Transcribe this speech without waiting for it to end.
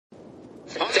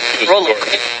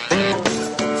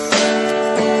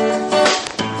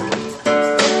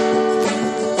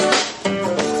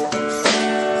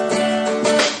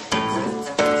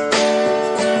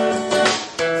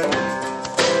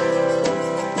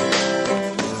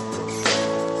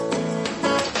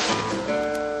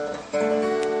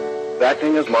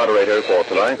Acting as moderator for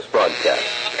tonight's broadcast.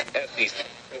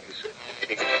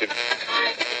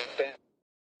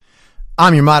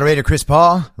 I'm your moderator, Chris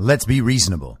Paul. Let's be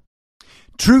reasonable.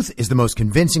 Truth is the most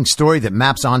convincing story that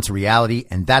maps onto reality,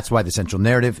 and that's why the central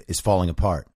narrative is falling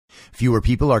apart. Fewer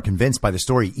people are convinced by the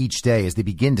story each day as they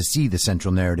begin to see the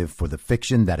central narrative for the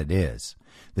fiction that it is.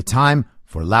 The time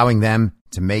for allowing them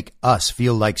to make us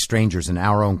feel like strangers in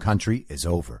our own country is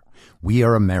over. We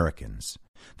are Americans.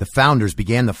 The founders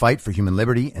began the fight for human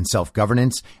liberty and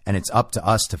self-governance, and it's up to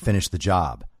us to finish the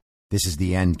job. This is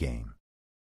the Endgame.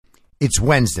 It's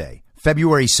Wednesday,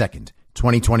 February 2nd,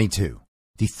 2022,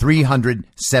 the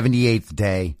 378th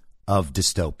day of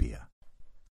dystopia.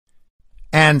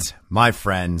 And, my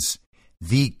friends,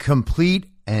 the complete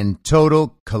and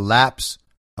total collapse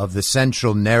of the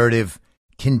central narrative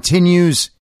continues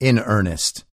in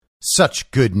earnest. Such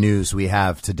good news we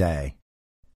have today.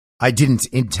 I didn't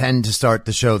intend to start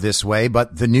the show this way,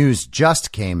 but the news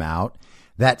just came out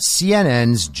that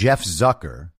CNN's Jeff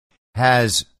Zucker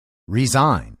has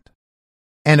resigned.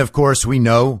 And of course, we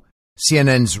know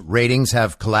CNN's ratings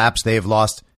have collapsed. They have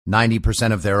lost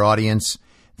 90% of their audience.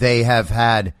 They have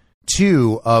had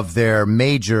two of their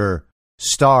major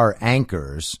star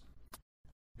anchors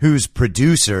whose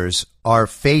producers are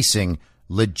facing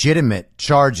legitimate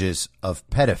charges of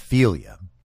pedophilia.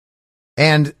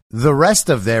 And the rest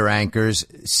of their anchors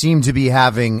seem to be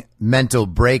having mental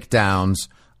breakdowns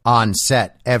on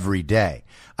set every day.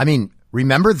 I mean,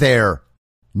 remember their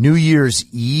New Year's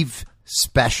Eve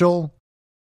special?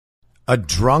 A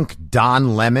drunk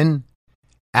Don Lemon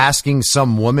asking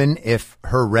some woman if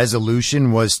her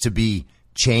resolution was to be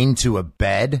chained to a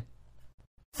bed?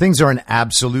 Things are an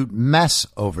absolute mess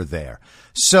over there.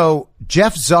 So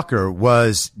Jeff Zucker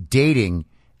was dating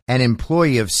an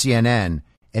employee of CNN,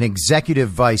 an executive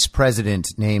vice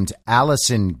president named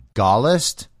Allison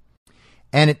Gollust.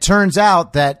 And it turns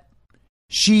out that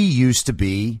she used to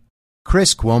be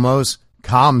Chris Cuomo's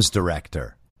comms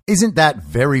director. Isn't that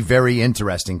very, very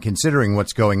interesting considering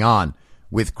what's going on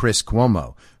with Chris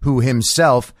Cuomo, who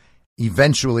himself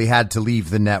eventually had to leave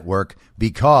the network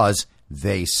because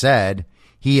they said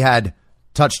he had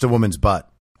touched a woman's butt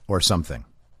or something.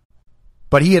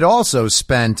 But he had also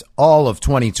spent all of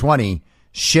 2020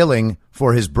 shilling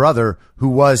for his brother, who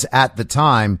was at the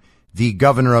time the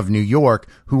governor of New York,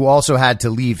 who also had to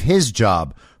leave his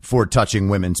job for touching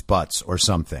women's butts or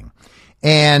something.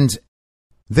 And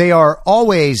they are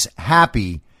always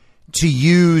happy to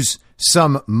use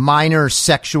some minor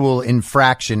sexual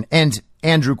infraction. And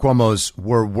Andrew Cuomo's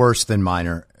were worse than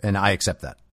minor, and I accept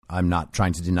that. I'm not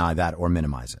trying to deny that or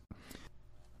minimize it.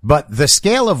 But the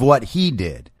scale of what he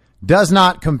did does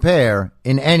not compare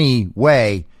in any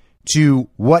way to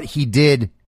what he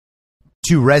did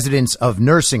to residents of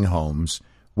nursing homes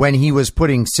when he was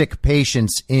putting sick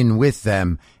patients in with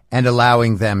them and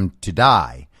allowing them to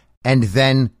die and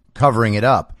then covering it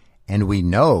up. And we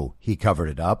know he covered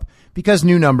it up because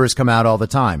new numbers come out all the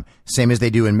time, same as they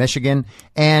do in Michigan.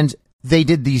 And they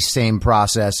did the same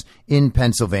process in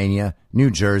Pennsylvania,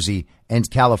 New Jersey, and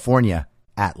California,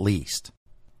 at least.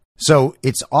 So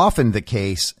it's often the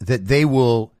case that they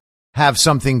will have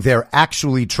something they're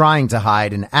actually trying to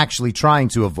hide and actually trying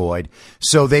to avoid.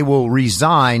 So they will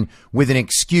resign with an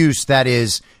excuse that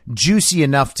is juicy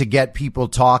enough to get people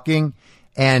talking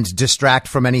and distract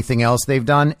from anything else they've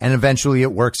done. And eventually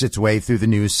it works its way through the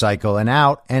news cycle and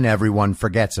out, and everyone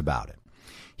forgets about it.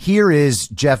 Here is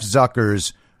Jeff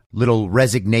Zucker's little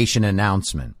resignation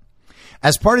announcement.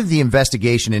 As part of the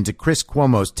investigation into Chris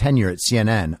Cuomo's tenure at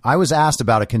CNN, I was asked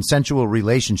about a consensual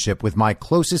relationship with my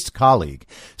closest colleague,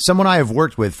 someone I have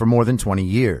worked with for more than 20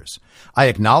 years. I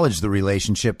acknowledge the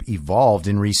relationship evolved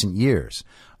in recent years.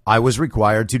 I was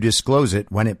required to disclose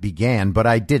it when it began, but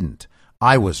I didn't.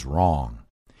 I was wrong.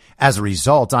 As a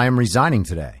result, I am resigning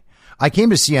today. I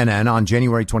came to CNN on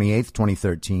January 28th,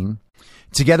 2013.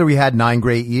 Together we had 9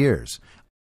 great years.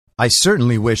 I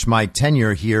certainly wish my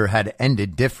tenure here had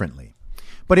ended differently.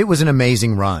 But it was an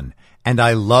amazing run, and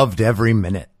I loved every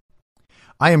minute.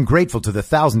 I am grateful to the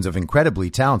thousands of incredibly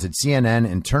talented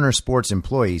CNN and Turner Sports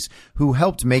employees who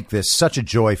helped make this such a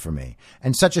joy for me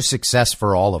and such a success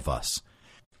for all of us.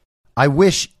 I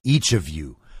wish each of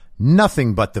you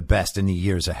nothing but the best in the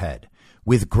years ahead.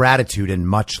 With gratitude and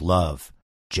much love,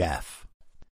 Jeff.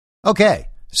 Okay,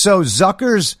 so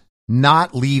Zucker's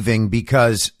not leaving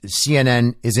because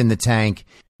CNN is in the tank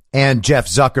and Jeff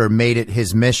Zucker made it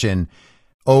his mission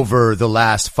over the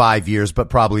last 5 years, but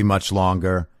probably much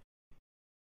longer,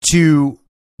 to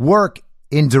work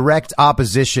in direct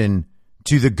opposition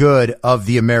to the good of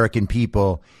the American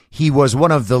people. He was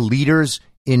one of the leaders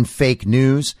in fake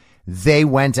news. They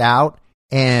went out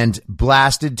and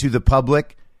blasted to the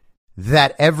public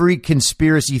that every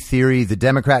conspiracy theory the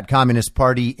Democrat Communist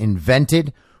Party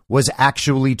invented was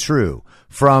actually true,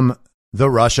 from the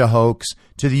Russia hoax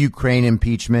to the Ukraine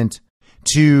impeachment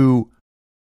to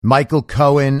Michael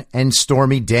Cohen and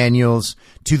Stormy Daniels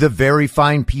to the very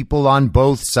fine people on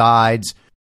both sides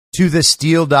to the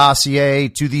Steele dossier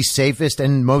to the safest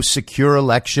and most secure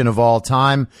election of all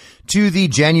time to the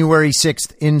January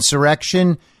 6th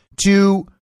insurrection to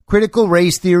critical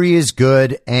race theory is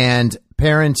good and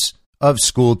parents of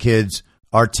school kids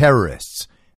are terrorists.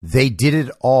 They did it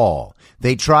all.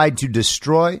 They tried to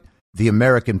destroy the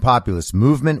American populist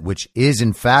movement, which is,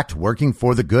 in fact, working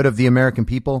for the good of the American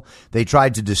people. They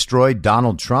tried to destroy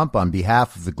Donald Trump on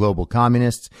behalf of the global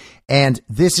communists. And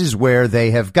this is where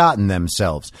they have gotten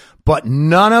themselves. But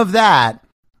none of that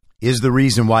is the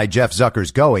reason why Jeff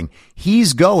Zucker's going.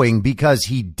 He's going because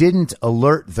he didn't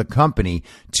alert the company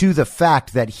to the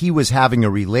fact that he was having a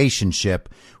relationship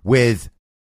with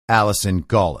Alison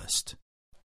Gollust.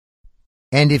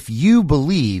 And if you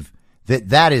believe that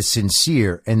that is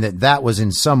sincere and that that was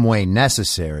in some way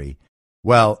necessary,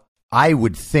 well, I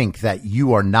would think that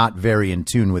you are not very in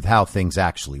tune with how things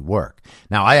actually work.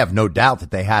 Now, I have no doubt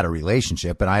that they had a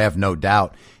relationship, and I have no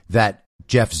doubt that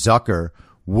Jeff Zucker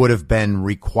would have been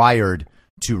required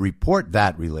to report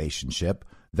that relationship.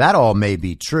 That all may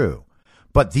be true.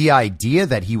 But the idea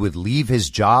that he would leave his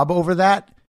job over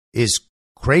that is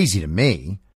crazy to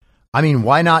me. I mean,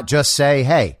 why not just say,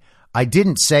 hey, I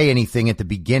didn't say anything at the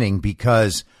beginning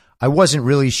because I wasn't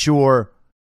really sure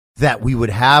that we would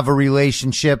have a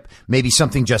relationship. Maybe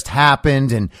something just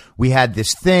happened and we had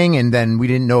this thing and then we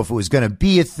didn't know if it was going to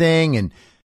be a thing. And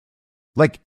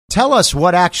like, tell us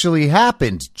what actually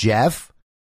happened, Jeff.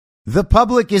 The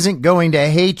public isn't going to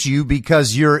hate you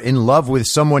because you're in love with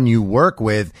someone you work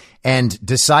with and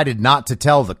decided not to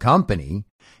tell the company.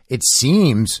 It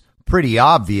seems pretty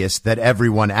obvious that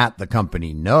everyone at the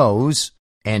company knows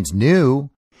and knew.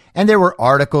 And there were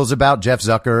articles about Jeff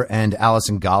Zucker and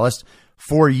Alison Gollust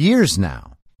for years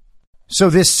now. So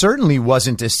this certainly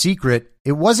wasn't a secret.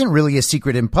 It wasn't really a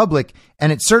secret in public,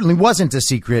 and it certainly wasn't a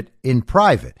secret in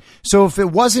private. So if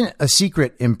it wasn't a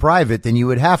secret in private, then you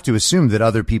would have to assume that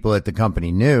other people at the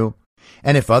company knew.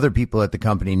 And if other people at the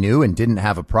company knew and didn't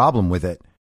have a problem with it,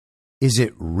 is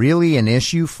it really an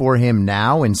issue for him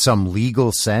now in some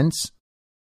legal sense?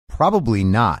 Probably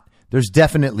not. There's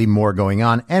definitely more going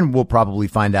on, and we'll probably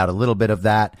find out a little bit of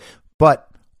that. But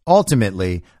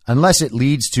ultimately, unless it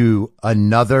leads to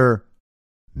another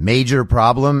major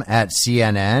problem at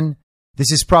CNN,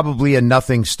 this is probably a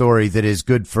nothing story that is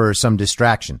good for some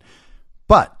distraction.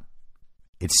 But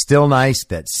it's still nice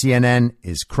that CNN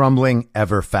is crumbling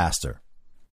ever faster.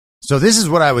 So this is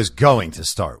what I was going to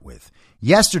start with.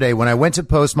 Yesterday, when I went to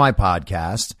post my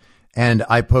podcast, and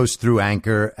I post through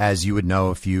Anchor, as you would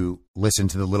know if you listen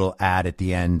to the little ad at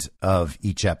the end of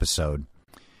each episode.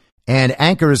 And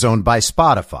Anchor is owned by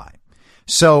Spotify.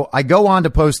 So I go on to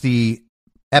post the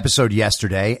episode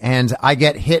yesterday, and I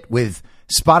get hit with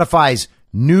Spotify's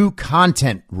new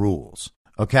content rules.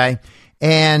 Okay.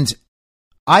 And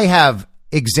I have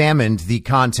examined the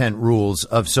content rules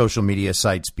of social media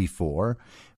sites before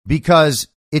because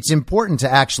it's important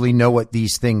to actually know what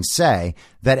these things say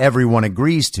that everyone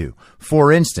agrees to.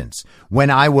 For instance, when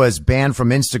I was banned from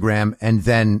Instagram and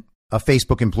then a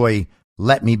Facebook employee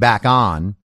let me back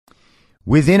on,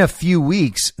 within a few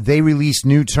weeks, they released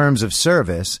new terms of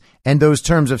service. And those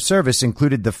terms of service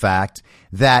included the fact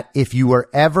that if you were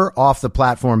ever off the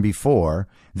platform before,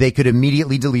 they could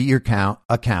immediately delete your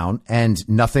account and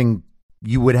nothing,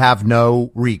 you would have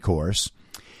no recourse.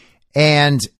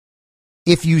 And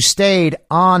if you stayed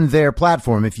on their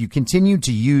platform, if you continued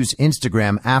to use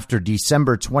Instagram after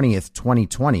December 20th,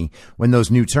 2020, when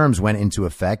those new terms went into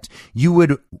effect, you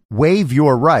would waive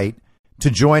your right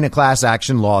to join a class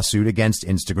action lawsuit against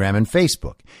Instagram and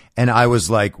Facebook. And I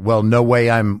was like, well, no way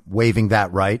I'm waiving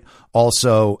that right.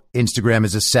 Also, Instagram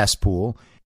is a cesspool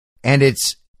and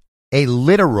it's a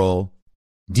literal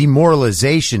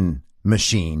demoralization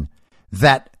machine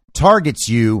that targets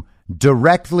you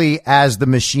directly as the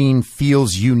machine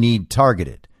feels you need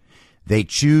targeted. They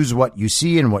choose what you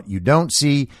see and what you don't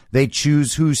see. They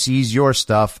choose who sees your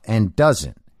stuff and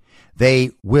doesn't.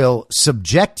 They will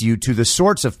subject you to the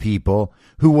sorts of people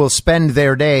who will spend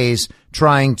their days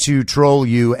trying to troll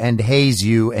you and haze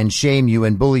you and shame you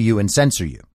and bully you and censor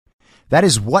you. That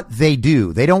is what they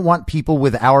do. They don't want people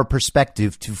with our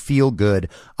perspective to feel good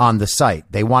on the site.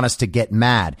 They want us to get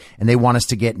mad, and they want us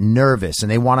to get nervous, and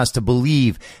they want us to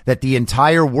believe that the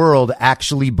entire world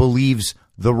actually believes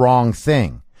the wrong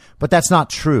thing. But that's not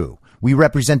true. We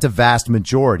represent a vast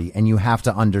majority, and you have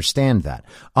to understand that.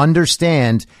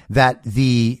 Understand that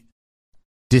the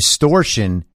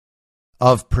distortion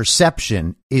of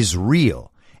perception is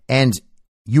real, and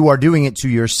you are doing it to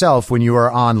yourself when you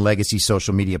are on legacy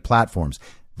social media platforms.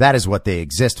 That is what they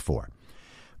exist for.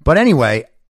 But anyway,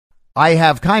 I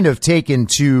have kind of taken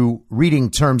to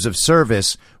reading terms of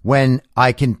service when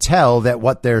I can tell that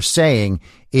what they're saying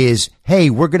is, hey,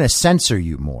 we're going to censor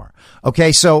you more.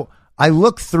 Okay, so I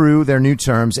look through their new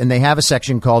terms, and they have a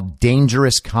section called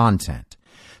dangerous content.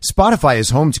 Spotify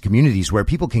is home to communities where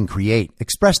people can create,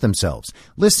 express themselves,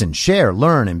 listen, share,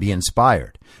 learn, and be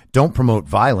inspired. Don't promote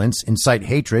violence, incite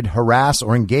hatred, harass,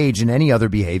 or engage in any other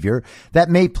behavior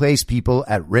that may place people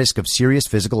at risk of serious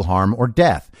physical harm or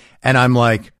death. And I'm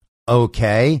like,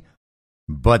 okay,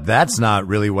 but that's not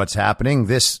really what's happening.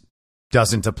 This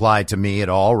doesn't apply to me at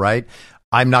all, right?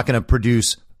 I'm not going to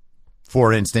produce,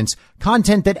 for instance,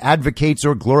 content that advocates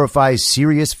or glorifies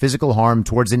serious physical harm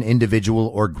towards an individual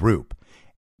or group.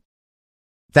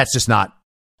 That's just not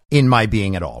in my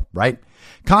being at all, right?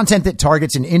 Content that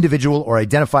targets an individual or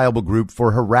identifiable group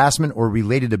for harassment or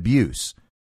related abuse.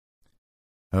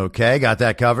 Okay, got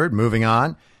that covered. Moving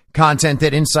on. Content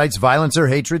that incites violence or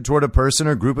hatred toward a person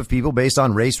or group of people based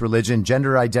on race, religion,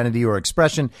 gender identity or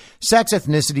expression, sex,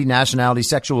 ethnicity, nationality,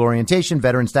 sexual orientation,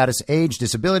 veteran status, age,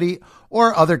 disability,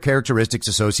 or other characteristics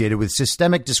associated with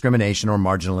systemic discrimination or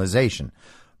marginalization.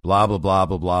 Blah, blah, blah,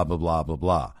 blah, blah, blah, blah, blah,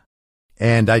 blah.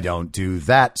 And I don't do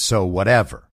that, so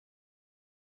whatever.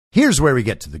 Here's where we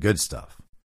get to the good stuff.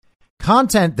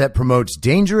 Content that promotes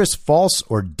dangerous, false,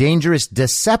 or dangerous,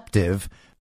 deceptive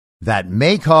that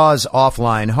may cause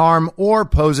offline harm or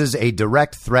poses a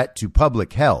direct threat to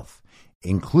public health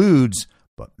includes,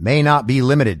 but may not be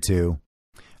limited to,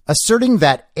 asserting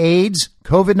that AIDS,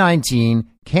 COVID-19,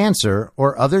 cancer,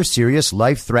 or other serious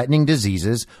life-threatening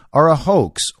diseases are a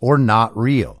hoax or not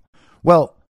real.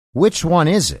 Well, which one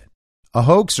is it? A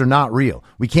hoax or not real?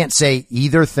 We can't say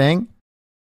either thing.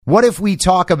 What if we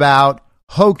talk about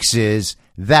hoaxes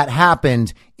that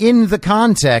happened in the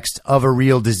context of a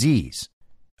real disease?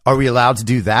 Are we allowed to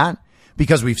do that?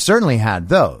 Because we've certainly had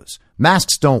those.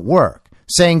 Masks don't work.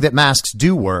 Saying that masks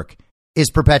do work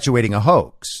is perpetuating a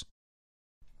hoax.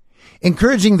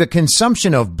 Encouraging the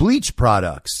consumption of bleach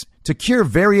products to cure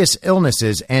various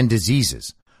illnesses and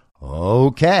diseases.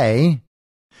 Okay.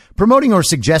 Promoting or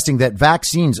suggesting that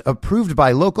vaccines approved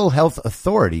by local health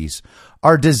authorities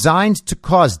are designed to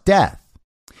cause death.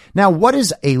 Now, what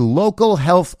is a local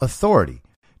health authority?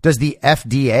 Does the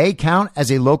FDA count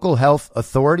as a local health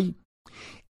authority?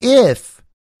 If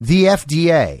the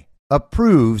FDA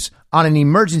approves on an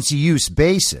emergency use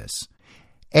basis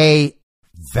a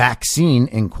vaccine,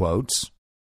 in quotes,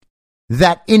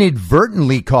 that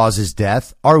inadvertently causes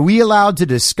death, are we allowed to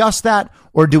discuss that,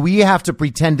 or do we have to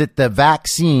pretend that the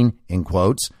vaccine, in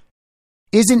quotes,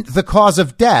 isn't the cause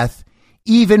of death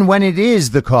even when it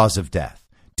is the cause of death?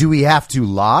 Do we have to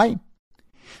lie?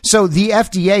 So the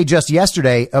FDA just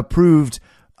yesterday approved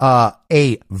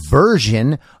a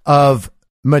version of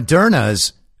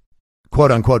Moderna's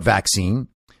quote unquote vaccine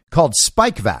called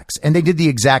SpikeVax. And they did the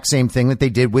exact same thing that they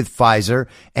did with Pfizer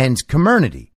and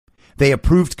Comirnaty. They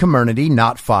approved Comirnaty,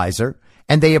 not Pfizer,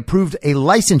 and they approved a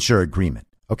licensure agreement.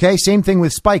 Okay, same thing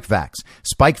with SpikeVax.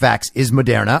 SpikeVax is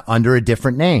Moderna under a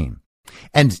different name.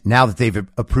 And now that they've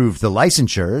approved the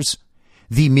licensures,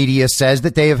 the media says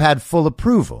that they have had full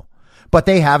approval, but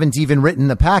they haven't even written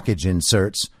the package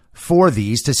inserts for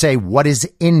these to say what is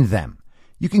in them.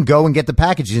 You can go and get the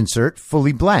package insert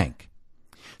fully blank.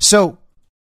 So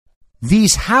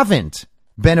these haven't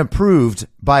been approved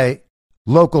by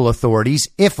local authorities,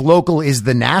 if local is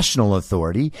the national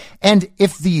authority, and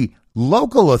if the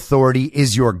local authority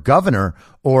is your governor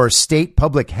or state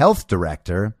public health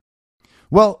director,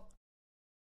 well,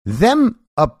 them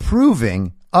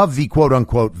approving of the quote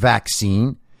unquote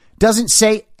vaccine doesn't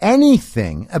say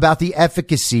anything about the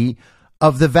efficacy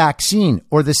of the vaccine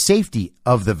or the safety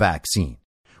of the vaccine.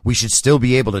 We should still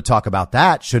be able to talk about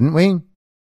that, shouldn't we?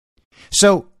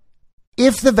 So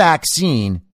if the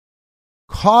vaccine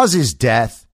causes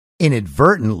death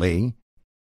inadvertently,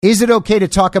 is it okay to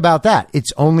talk about that?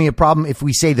 It's only a problem if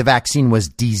we say the vaccine was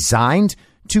designed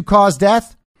to cause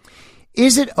death.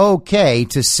 Is it okay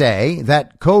to say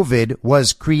that COVID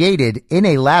was created in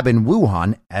a lab in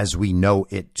Wuhan, as we know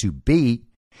it to be,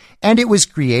 and it was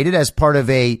created as part of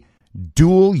a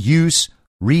dual-use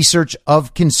research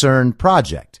of concern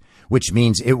project, which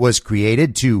means it was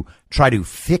created to try to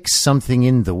fix something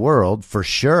in the world, for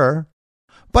sure,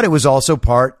 but it was also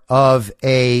part of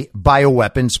a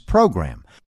bioweapons program.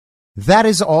 That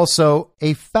is also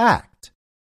a fact.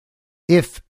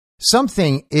 If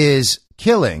something is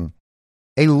killing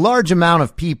a large amount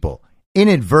of people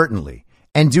inadvertently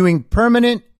and doing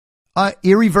permanent,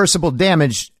 irreversible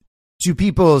damage to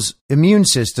people's immune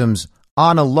systems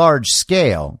on a large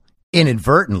scale,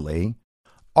 inadvertently,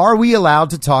 are we allowed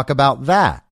to talk about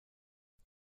that?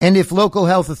 And if local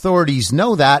health authorities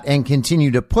know that and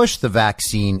continue to push the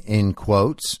vaccine, in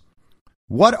quotes,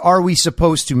 what are we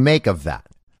supposed to make of that?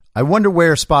 I wonder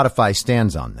where Spotify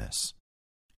stands on this.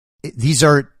 These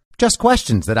are just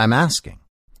questions that I'm asking.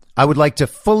 I would like to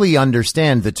fully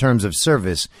understand the terms of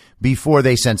service before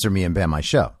they censor me and ban my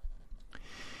show.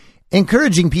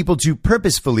 Encouraging people to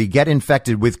purposefully get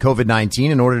infected with COVID-19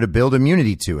 in order to build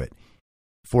immunity to it.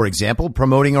 For example,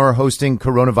 promoting or hosting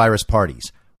coronavirus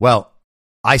parties. Well,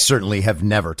 I certainly have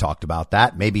never talked about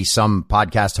that. Maybe some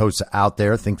podcast hosts out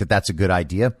there think that that's a good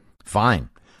idea. Fine.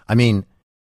 I mean,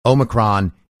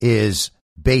 Omicron is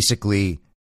basically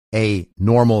a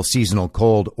normal seasonal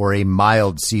cold or a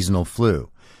mild seasonal flu.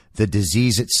 The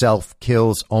disease itself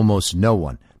kills almost no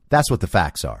one. That's what the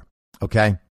facts are.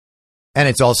 Okay. And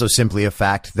it's also simply a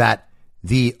fact that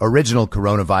the original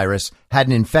coronavirus had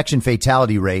an infection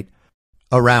fatality rate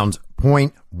around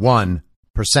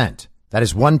 0.1%. That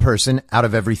is one person out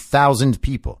of every 1,000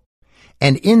 people.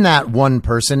 And in that one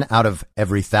person out of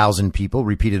every 1,000 people,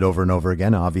 repeated over and over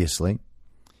again, obviously,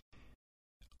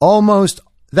 almost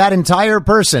that entire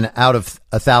person out of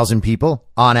 1,000 people,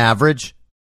 on average,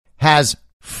 has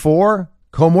 4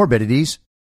 comorbidities,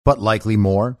 but likely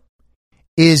more,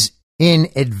 is in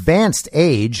advanced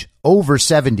age, over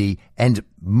 70, and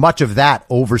much of that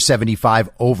over 75,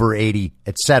 over 80,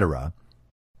 etc.,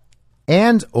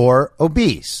 and or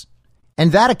obese.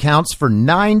 And that accounts for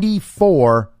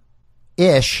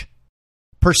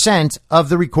 94-ish% of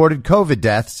the recorded COVID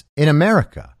deaths in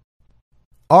America.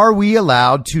 Are we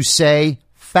allowed to say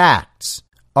facts?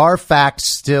 Are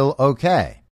facts still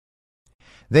okay?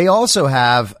 They also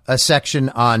have a section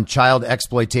on child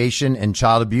exploitation and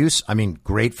child abuse. I mean,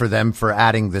 great for them for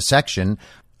adding the section.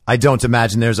 I don't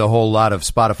imagine there's a whole lot of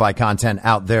Spotify content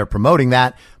out there promoting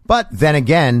that. But then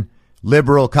again,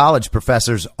 liberal college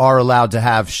professors are allowed to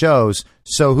have shows,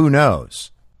 so who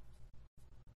knows?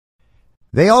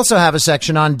 They also have a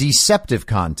section on deceptive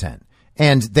content,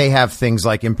 and they have things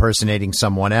like impersonating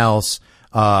someone else,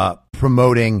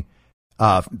 promoting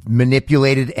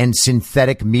manipulated and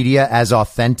synthetic media as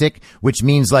authentic, which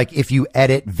means like if you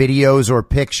edit videos or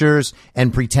pictures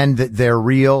and pretend that they're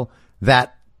real,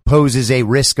 that poses a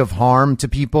risk of harm to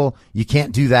people. You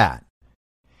can't do that.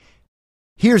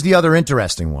 Here's the other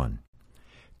interesting one.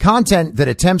 Content that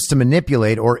attempts to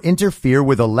manipulate or interfere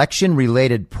with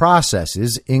election-related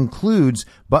processes includes,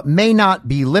 but may not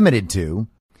be limited to,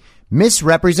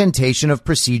 misrepresentation of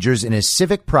procedures in a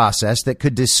civic process that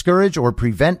could discourage or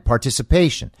prevent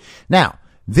participation. Now,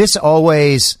 this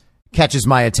always catches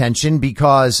my attention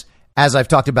because, as I've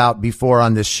talked about before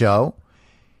on this show,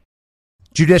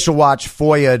 Judicial Watch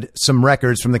FOIA'd some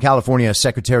records from the California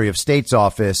Secretary of State's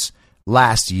office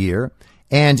last year.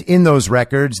 And in those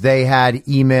records, they had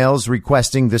emails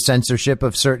requesting the censorship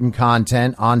of certain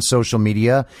content on social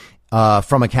media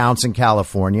from accounts in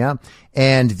California.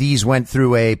 And these went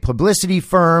through a publicity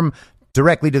firm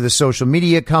directly to the social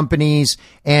media companies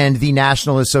and the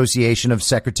National Association of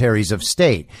Secretaries of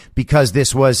State, because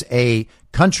this was a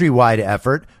countrywide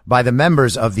effort by the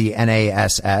members of the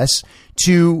NASS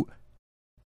to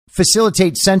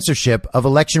facilitate censorship of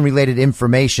election-related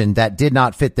information that did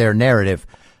not fit their narrative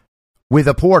with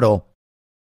a portal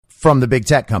from the big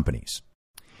tech companies.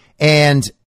 And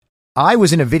I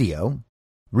was in a video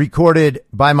recorded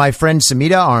by my friend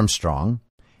Samita Armstrong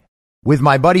with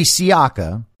my buddy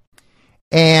Siaka,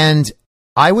 and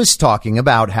I was talking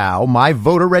about how my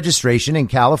voter registration in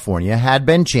California had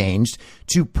been changed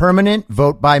to permanent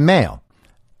vote by mail.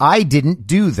 I didn't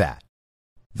do that.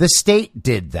 The state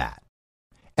did that.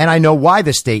 And I know why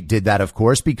the state did that, of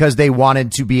course, because they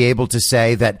wanted to be able to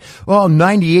say that, well,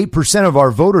 98% of our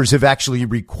voters have actually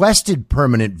requested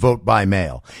permanent vote by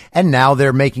mail. And now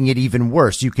they're making it even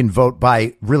worse. You can vote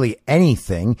by really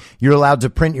anything. You're allowed to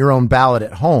print your own ballot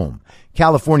at home.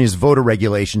 California's voter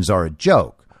regulations are a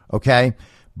joke. OK,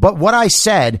 but what I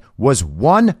said was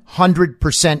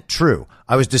 100% true.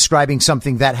 I was describing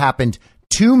something that happened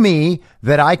to me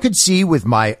that I could see with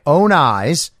my own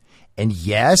eyes. And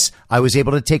yes, I was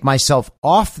able to take myself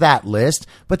off that list,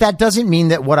 but that doesn't mean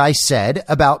that what I said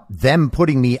about them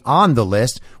putting me on the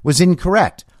list was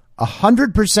incorrect.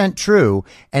 100% true,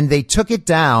 and they took it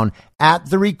down at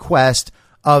the request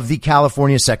of the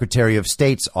California Secretary of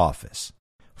State's office.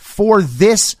 For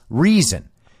this reason,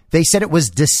 they said it was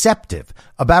deceptive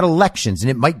about elections and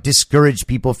it might discourage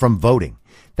people from voting.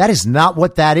 That is not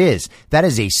what that is. That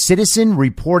is a citizen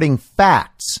reporting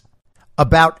facts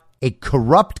about a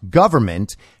corrupt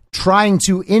government trying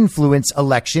to influence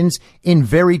elections in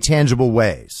very tangible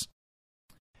ways.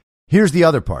 Here's the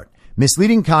other part.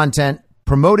 Misleading content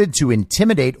promoted to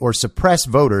intimidate or suppress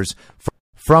voters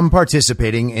from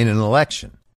participating in an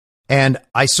election. And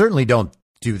I certainly don't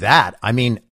do that. I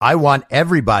mean, I want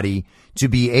everybody to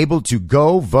be able to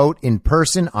go vote in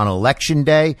person on election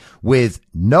day with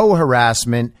no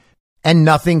harassment and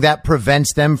nothing that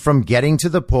prevents them from getting to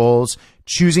the polls,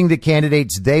 choosing the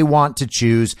candidates they want to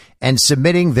choose, and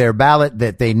submitting their ballot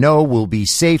that they know will be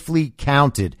safely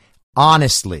counted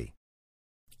honestly.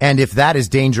 And if that is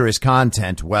dangerous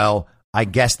content, well, I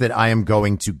guess that I am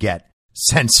going to get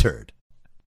censored.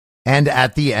 And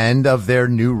at the end of their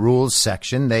new rules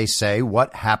section, they say,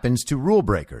 what happens to rule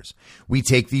breakers? We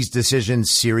take these decisions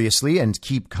seriously and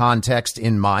keep context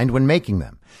in mind when making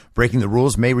them. Breaking the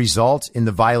rules may result in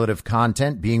the violative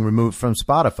content being removed from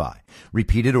Spotify.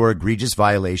 Repeated or egregious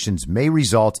violations may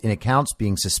result in accounts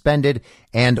being suspended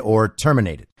and or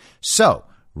terminated. So,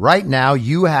 right now,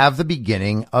 you have the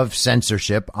beginning of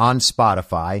censorship on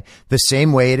Spotify the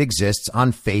same way it exists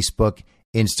on Facebook,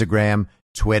 Instagram,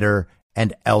 Twitter,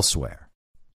 and elsewhere.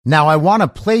 Now, I want to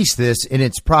place this in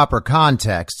its proper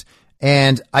context,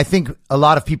 and I think a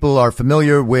lot of people are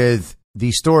familiar with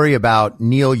the story about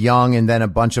Neil Young and then a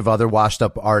bunch of other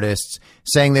washed-up artists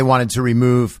saying they wanted to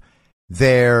remove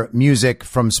their music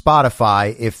from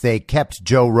Spotify if they kept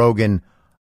Joe Rogan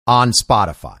on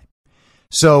Spotify.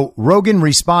 So Rogan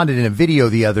responded in a video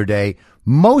the other day,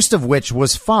 most of which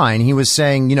was fine. He was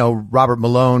saying, you know, Robert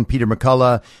Malone, Peter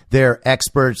McCullough, they're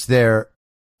experts, they're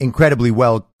incredibly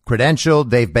well credentialed.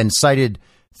 They've been cited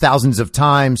thousands of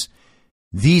times.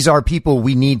 These are people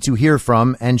we need to hear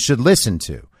from and should listen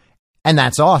to. And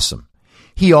that's awesome.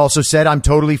 He also said, I'm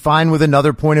totally fine with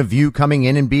another point of view coming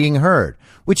in and being heard,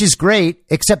 which is great,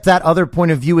 except that other point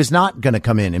of view is not going to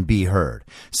come in and be heard.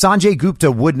 Sanjay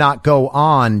Gupta would not go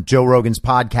on Joe Rogan's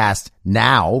podcast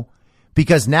now,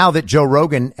 because now that Joe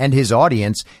Rogan and his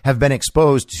audience have been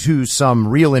exposed to some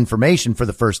real information for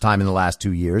the first time in the last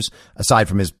 2 years, aside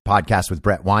from his podcast with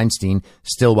Brett Weinstein,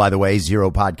 still, by the way,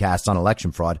 0 podcasts on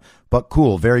election fraud, but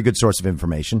cool, very good source of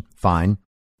information, fine.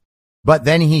 But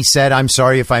then he said, I'm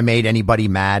sorry if I made anybody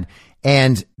mad,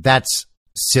 and that's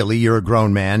silly, you're a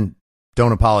grown man,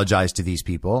 don't apologize to these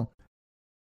people.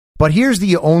 But here's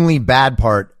the only bad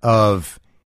part of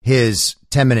his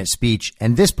 10-minute speech,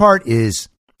 and this part is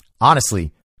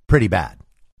honestly pretty bad.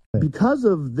 Because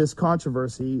of this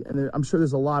controversy, and I'm sure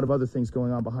there's a lot of other things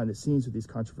going on behind the scenes with these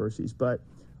controversies, but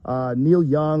Neil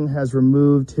Young has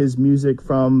removed his music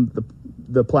from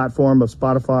the platform of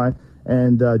Spotify,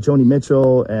 and Joni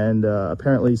Mitchell and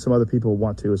apparently some other people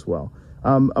want to as well.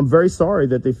 I'm very sorry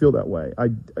that they feel that way.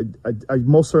 I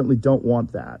most certainly don't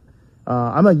want that.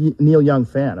 I'm a Neil Young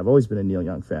fan. I've always been a Neil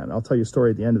Young fan. I'll tell you a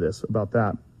story at the end of this about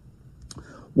that.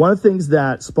 One of the things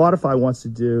that Spotify wants to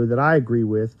do that I agree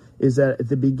with is that at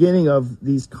the beginning of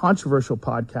these controversial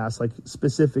podcasts, like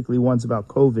specifically ones about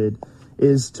COVID,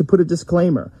 is to put a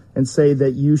disclaimer and say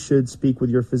that you should speak with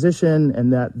your physician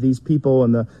and that these people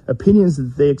and the opinions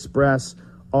that they express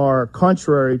are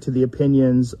contrary to the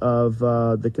opinions of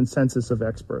the consensus of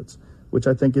experts, which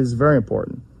I think is very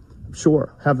important.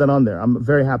 Sure, have that on there. I'm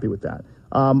very happy with that.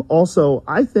 Also,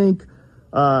 I think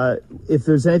if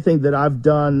there's anything that I've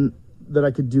done that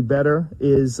I could do better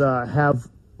is have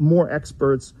more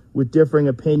experts with differing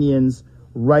opinions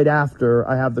right after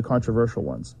I have the controversial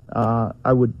ones.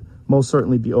 I would most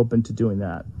certainly be open to doing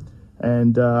that.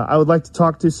 And I would like to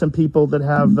talk to some people that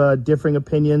have differing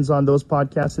opinions on those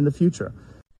podcasts in the future.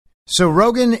 So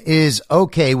Rogan is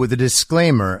okay with a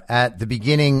disclaimer at the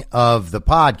beginning of the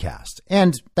podcast.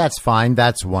 And that's fine.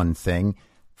 That's one thing.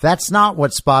 That's not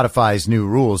what Spotify's new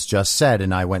rules just said,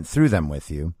 and I went through them with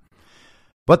you.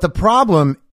 But the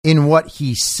problem in what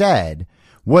he said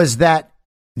was that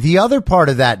the other part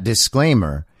of that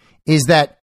disclaimer is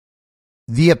that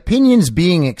the opinions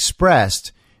being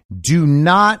expressed do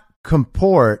not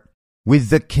comport with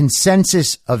the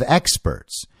consensus of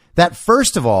experts. That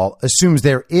first of all assumes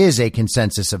there is a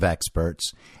consensus of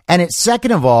experts, and it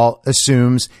second of all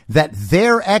assumes that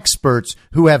their experts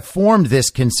who have formed this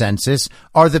consensus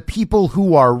are the people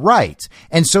who are right.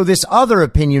 And so this other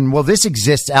opinion, well, this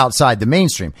exists outside the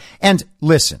mainstream. And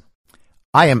listen,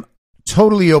 I am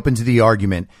totally open to the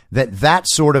argument that that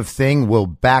sort of thing will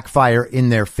backfire in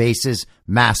their faces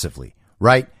massively,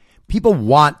 right? People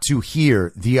want to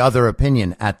hear the other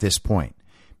opinion at this point.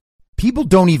 People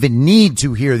don't even need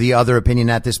to hear the other opinion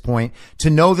at this point to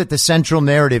know that the central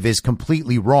narrative is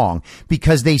completely wrong,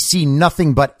 because they see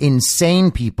nothing but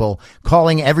insane people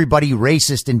calling everybody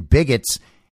racist and bigots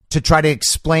to try to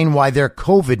explain why their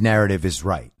COVID narrative is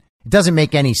right. It doesn't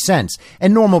make any sense.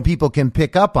 And normal people can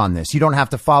pick up on this. You don't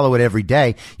have to follow it every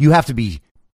day. You have to be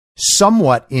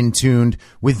somewhat in tune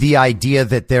with the idea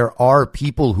that there are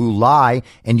people who lie,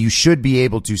 and you should be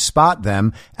able to spot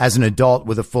them as an adult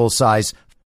with a full-size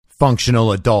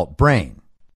functional adult brain.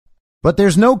 But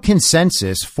there's no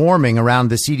consensus forming around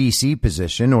the CDC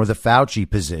position or the Fauci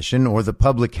position or the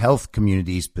public health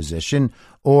community's position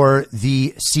or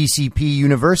the CCP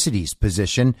university's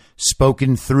position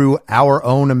spoken through our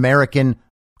own American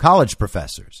college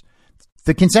professors.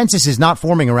 The consensus is not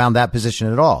forming around that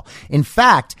position at all. In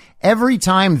fact, every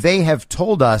time they have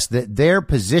told us that their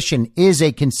position is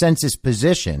a consensus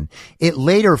position, it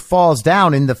later falls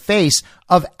down in the face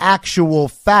of actual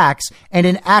facts and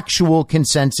an actual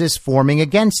consensus forming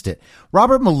against it.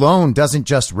 Robert Malone doesn't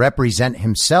just represent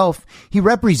himself. He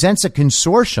represents a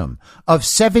consortium of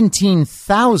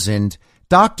 17,000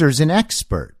 doctors and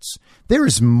experts. There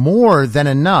is more than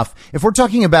enough. If we're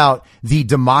talking about the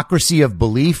democracy of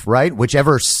belief, right,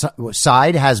 whichever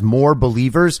side has more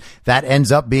believers, that ends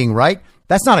up being right.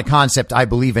 That's not a concept I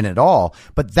believe in at all,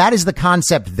 but that is the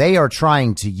concept they are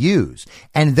trying to use.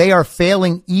 And they are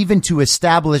failing even to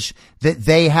establish that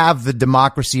they have the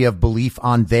democracy of belief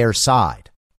on their side.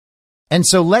 And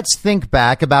so let's think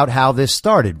back about how this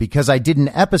started, because I did an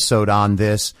episode on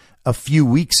this a few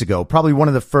weeks ago, probably one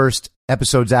of the first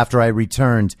episodes after I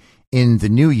returned in the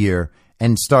new year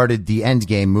and started the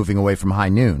Endgame, moving away from High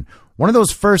Noon. One of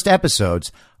those first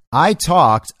episodes, I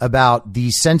talked about the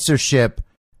censorship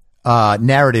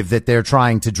narrative that they're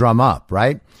trying to drum up,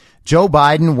 right? Joe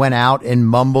Biden went out and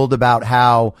mumbled about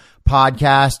how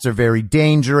podcasts are very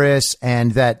dangerous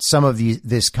and that some of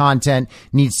this content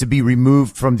needs to be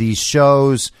removed from these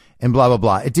shows and blah, blah,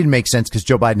 blah. It didn't make sense because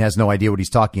Joe Biden has no idea what he's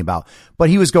talking about, but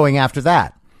he was going after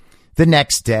that. The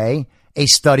next day, a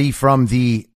study from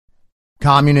the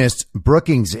Communist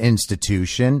Brookings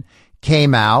Institution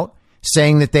came out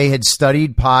saying that they had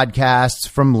studied podcasts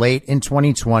from late in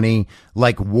 2020,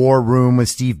 like War Room with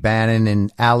Steve Bannon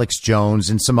and Alex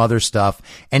Jones and some other stuff.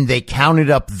 And they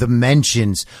counted up the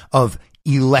mentions of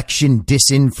election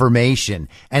disinformation.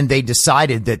 And they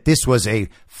decided that this was a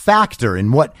factor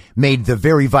in what made the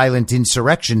very violent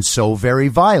insurrection so very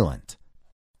violent.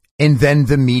 And then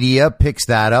the media picks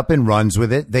that up and runs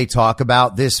with it. They talk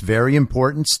about this very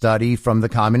important study from the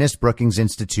Communist Brookings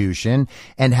Institution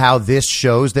and how this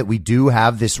shows that we do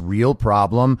have this real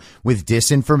problem with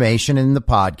disinformation in the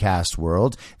podcast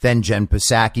world. Then Jen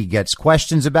Psaki gets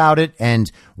questions about it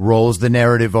and rolls the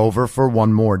narrative over for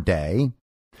one more day.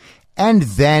 And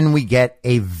then we get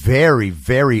a very,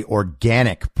 very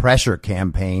organic pressure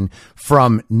campaign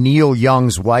from Neil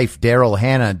Young's wife, Daryl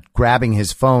Hannah, grabbing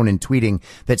his phone and tweeting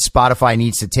that Spotify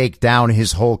needs to take down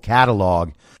his whole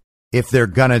catalog if they're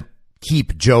going to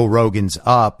keep Joe Rogan's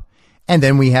up. And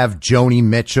then we have Joni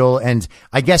Mitchell. And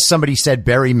I guess somebody said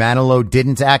Barry Manilow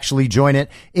didn't actually join it.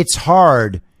 It's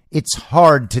hard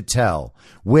to tell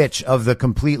which of the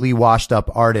completely washed up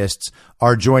artists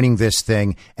are joining this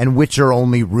thing and which are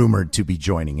only rumored to be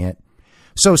joining it.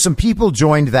 So some people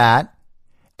joined that.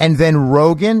 And then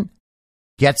Rogan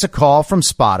gets a call from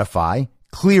Spotify.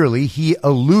 Clearly, he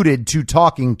alluded to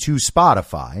talking to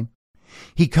Spotify.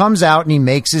 He comes out and he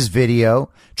makes his video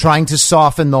trying to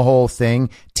soften the whole thing,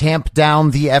 tamp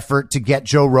down the effort to get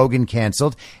Joe Rogan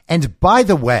canceled. And by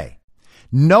the way,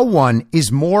 no one is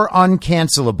more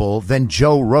uncancelable than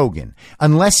Joe Rogan,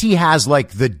 unless he has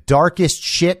like the darkest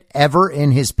shit ever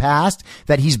in his past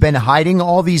that he's been hiding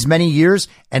all these many years.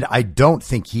 And I don't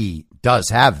think he does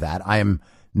have that. I am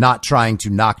not trying to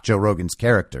knock Joe Rogan's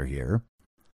character here.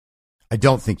 I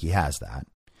don't think he has that.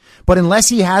 But unless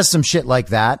he has some shit like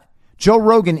that, Joe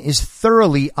Rogan is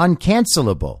thoroughly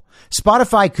uncancelable.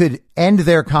 Spotify could end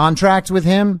their contract with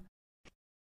him.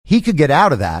 He could get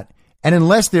out of that. And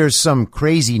unless there's some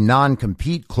crazy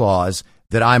non-compete clause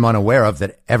that I'm unaware of,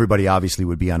 that everybody obviously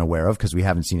would be unaware of because we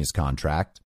haven't seen his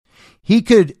contract, he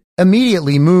could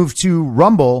immediately move to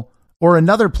Rumble or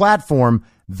another platform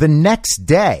the next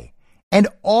day. and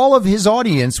all of his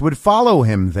audience would follow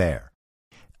him there.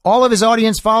 All of his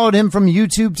audience followed him from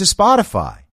YouTube to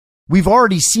Spotify. We've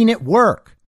already seen it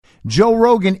work. Joe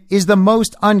Rogan is the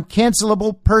most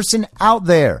uncancelable person out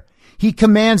there. He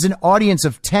commands an audience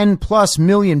of 10 plus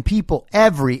million people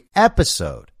every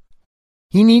episode.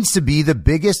 He needs to be the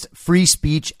biggest free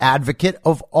speech advocate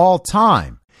of all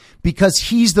time because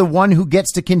he's the one who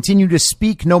gets to continue to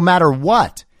speak no matter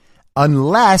what,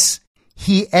 unless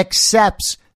he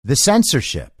accepts the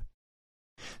censorship.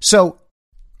 So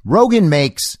Rogan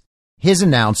makes his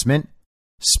announcement.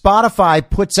 Spotify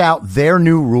puts out their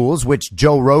new rules, which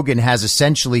Joe Rogan has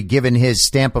essentially given his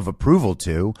stamp of approval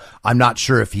to. I'm not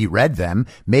sure if he read them.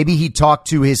 Maybe he talked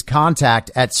to his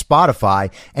contact at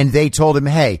Spotify and they told him,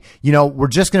 hey, we're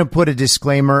just going to put a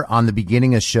disclaimer on the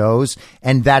beginning of shows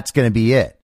and that's going to be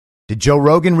it. Did Joe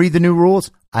Rogan read the new rules?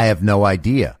 I have no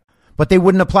idea. But they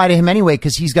wouldn't apply to him anyway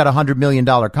because he's got a $100 million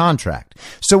contract.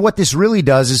 So what this really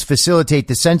does is facilitate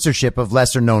the censorship of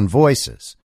lesser known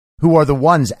voices, who are the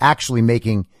ones actually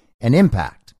making an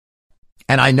impact.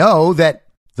 And I know that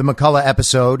the McCullough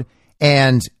episode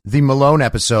and the Malone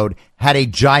episode had a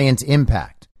giant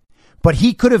impact. But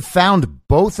he could have found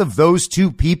both of those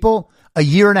two people a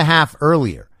year and a half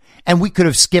earlier, and we could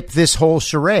have skipped this whole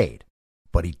charade.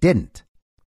 But he didn't.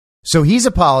 So he's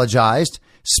apologized.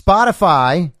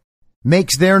 Spotify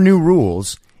makes their new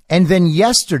rules. And then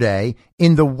yesterday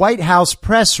in the White House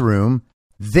press room,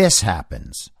 this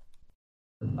happens.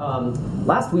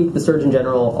 Last week, the Surgeon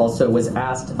General also was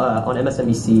asked on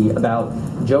MSNBC about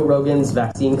Joe Rogan's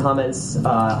vaccine comments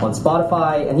on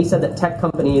Spotify, and he said that tech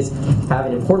companies have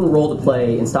an important role to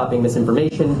play in stopping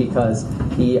misinformation because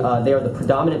they are the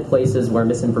predominant places where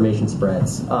misinformation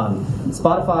spreads.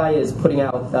 Spotify is putting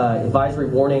out advisory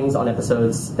warnings on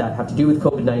episodes that have to do with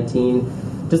COVID-19.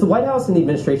 Does the White House and the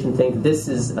administration think this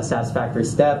is a satisfactory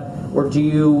step, or do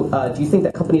you think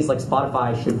that companies like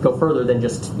Spotify should go further than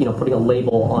just putting a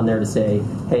label on there to say,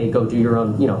 hey, go do your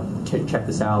own, check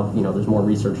this out. There's more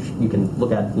research you can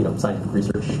look at, scientific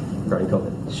research regarding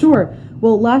COVID. Sure.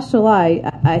 Well, last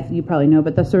July, you probably know,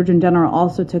 but the Surgeon General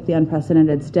also took the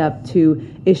unprecedented step to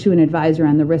issue an advisory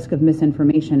on the risk of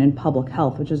misinformation in public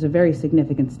health, which is a very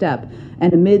significant step.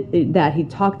 And amid that, he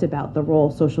talked about the role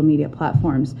social media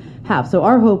platforms have. So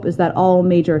our hope is that all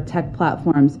major tech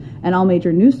platforms and all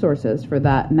major news sources, for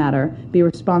that matter, be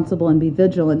responsible and be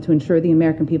vigilant to ensure the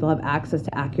American people have access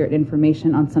to accurate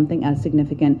information on something as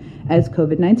significant as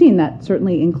COVID-19. That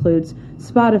certainly includes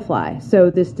Spotify. So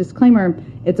this disclaimer,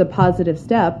 it's a positive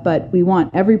step, but we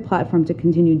want every platform to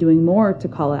continue doing more to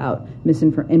call out mis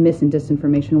and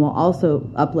disinformation while also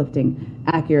uplifting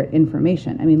accurate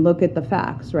information. I mean, look at the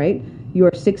facts, right? You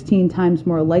are 16 times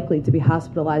more likely to be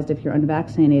hospitalized if you're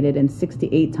unvaccinated and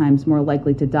 68 times more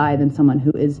likely to die than someone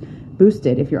who is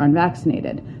boosted if you're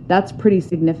unvaccinated. That's pretty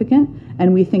significant,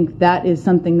 and we think that is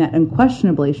something that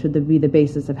unquestionably should be the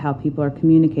basis of how people are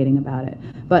communicating about it.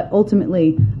 But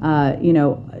ultimately,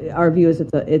 our view is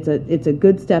it's a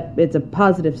good step, it's a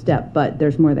positive step, but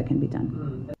there's more that can be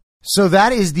done. So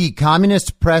that is the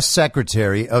Communist Press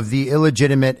Secretary of the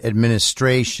illegitimate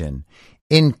administration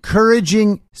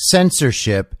encouraging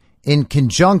censorship in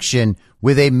conjunction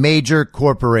with a major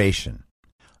corporation.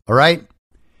 All right?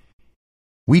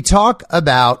 We talk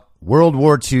about World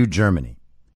War II Germany.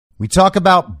 We talk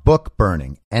about book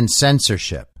burning and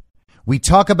censorship. We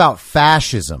talk about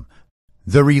fascism,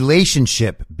 the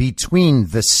relationship between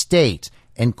the state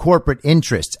and corporate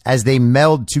interests as they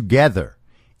meld together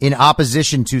in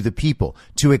opposition to the people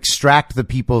to extract the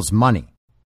people's money.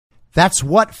 That's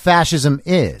what fascism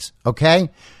is, okay?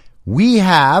 We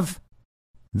have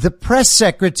the press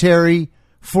secretary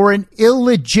for an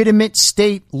illegitimate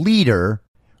state leader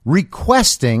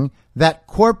requesting that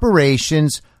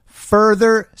corporations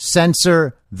further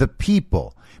censor the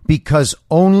people because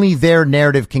only their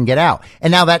narrative can get out.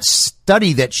 And now that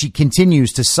study that she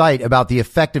continues to cite about the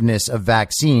effectiveness of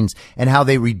vaccines and how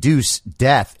they reduce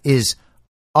death is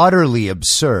utterly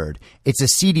absurd. It's a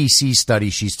CDC study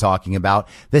she's talking about.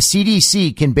 The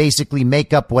CDC can basically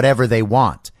make up whatever they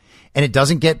want, and it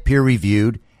doesn't get peer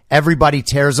reviewed. Everybody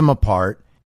tears them apart,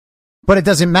 but it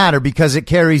doesn't matter because it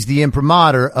carries the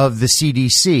imprimatur of the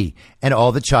CDC, and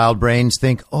all the child brains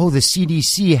think, oh, the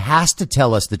CDC has to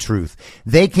tell us the truth.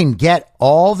 They can get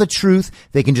all the truth.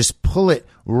 They can just pull it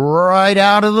right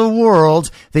out of the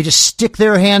world. They just stick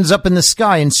their hands up in the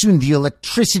sky, and soon the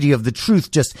electricity of the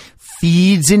truth just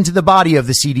feeds into the body of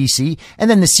the CDC, and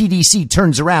then the CDC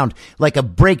turns around like a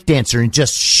breakdancer and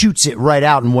just shoots it right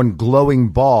out in one glowing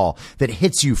ball that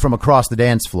hits you from across the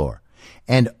dance floor.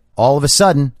 And all of a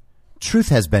sudden, truth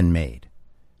has been made.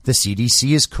 The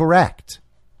CDC is correct.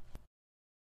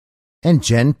 And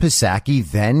Jen Psaki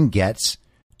then gets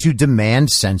to demand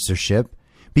censorship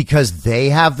because they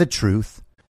have the truth.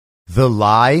 The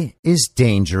lie is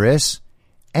dangerous,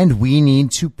 and we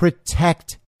need to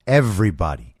protect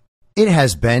everybody. It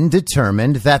has been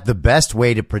determined that the best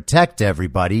way to protect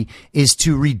everybody is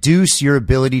to reduce your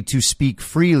ability to speak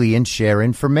freely and share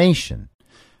information.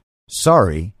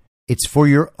 Sorry, it's for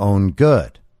your own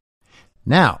good.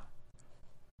 Now,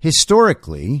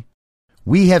 historically,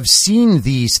 we have seen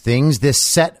these things, this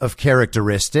set of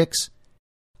characteristics,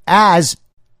 as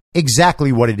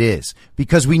exactly what it is,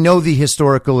 because we know the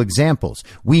historical examples.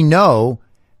 We know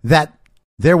that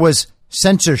there was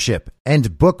censorship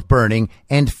and book burning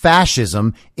and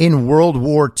fascism in World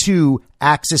War II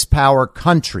Axis power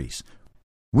countries.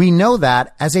 We know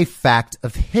that as a fact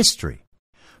of history.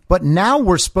 But now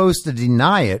we're supposed to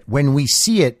deny it when we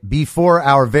see it before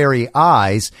our very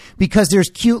eyes because there's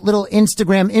cute little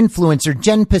Instagram influencer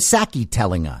Jen Psaki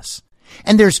telling us.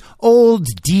 And there's old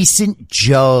decent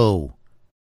Joe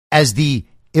as the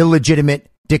illegitimate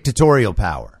dictatorial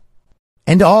power.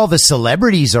 And all the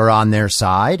celebrities are on their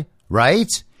side, right?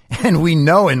 And we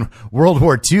know in World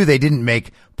War II, they didn't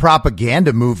make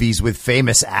propaganda movies with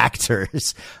famous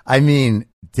actors. I mean,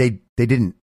 they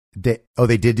did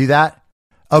do that?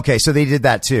 Okay, so they did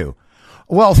that too.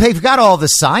 Well, they've got all the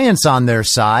science on their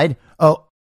side. Oh,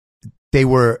 they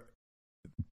were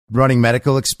running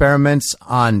medical experiments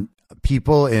on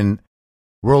people in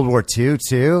World War II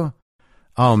too?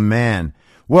 Oh, man.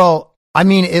 Well, I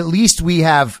mean, at least we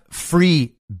have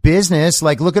free business.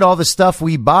 Like, look at all the stuff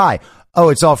we buy. Oh,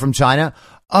 it's all from China.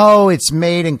 Oh, it's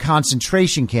made in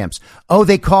concentration camps. Oh,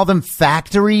 they call them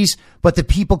factories, but the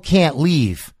people can't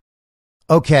leave.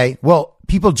 Okay, well,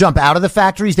 people jump out of the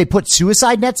factories. They put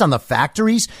suicide nets on the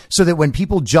factories so that when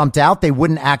people jumped out, they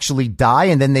wouldn't actually die,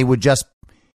 and then they would just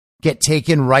get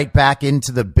taken right back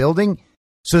into the building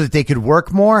so that they could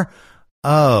work more.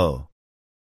 Oh,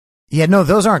 yeah, no,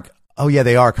 those aren't. Oh, yeah,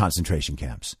 they are concentration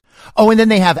camps. Oh, and then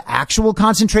they have actual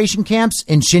concentration camps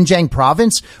in Xinjiang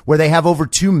province where they have over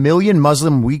 2 million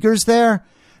Muslim Uyghurs there.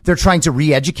 They're trying to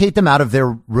re-educate them out of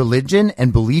their religion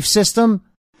and belief system.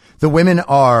 The women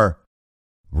are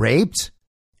raped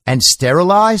and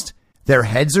sterilized. Their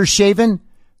heads are shaven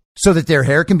so that their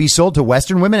hair can be sold to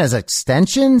Western women as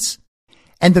extensions.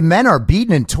 And the men are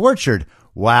beaten and tortured.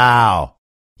 Wow.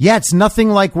 Yeah, it's nothing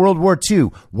like World War II.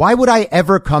 Why would I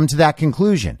ever come to that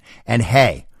conclusion? And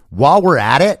hey, while we're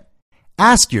at it,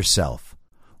 ask yourself,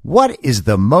 what is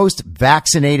the most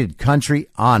vaccinated country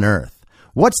on earth?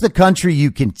 What's the country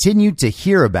you continue to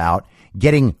hear about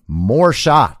getting more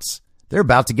shots? They're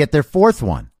about to get their 4th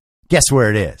one. Guess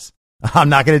where it is? I'm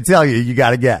not going to tell you. You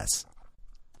got to guess.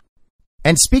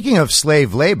 And speaking of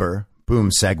slave labor,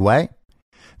 boom segue,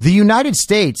 the United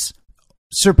States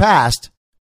surpassed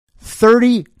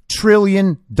 $30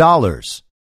 trillion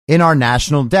in our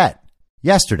national debt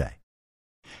yesterday.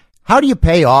 How do you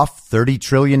pay off $30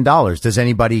 trillion? Does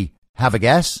anybody have a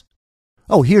guess?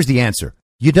 Oh, here's the answer.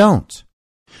 You don't.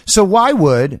 So why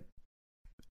would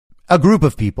a group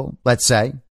of people, let's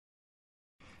say,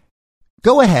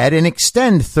 go ahead and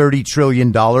extend $30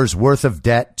 trillion worth of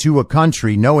debt to a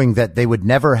country knowing that they would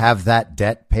never have that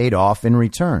debt paid off in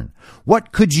return?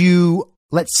 What could you,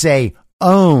 let's say,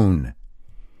 own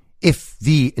if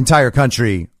the entire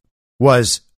country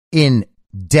was in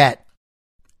debt?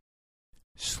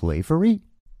 Slavery,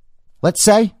 let's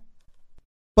say.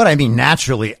 But I mean,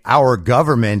 naturally, our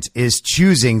government is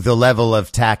choosing the level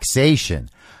of taxation.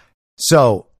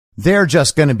 So they're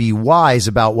just going to be wise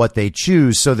about what they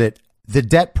choose so that the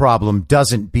debt problem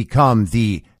doesn't become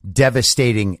the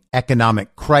devastating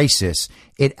economic crisis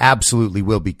it absolutely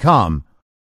will become.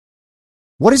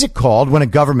 What is it called when a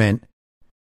government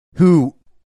who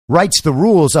writes the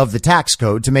rules of the tax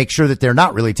code to make sure that they're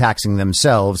not really taxing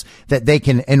themselves, that they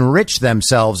can enrich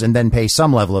themselves and then pay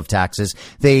some level of taxes?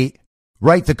 They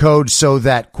write the code so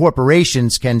that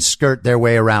corporations can skirt their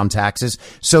way around taxes,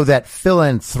 so that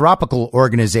philanthropical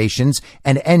organizations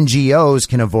and NGOs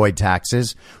can avoid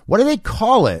taxes. What do they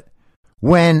call it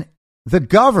when the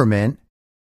government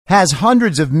has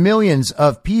hundreds of millions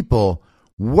of people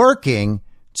working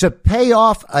to pay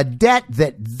off a debt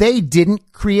that they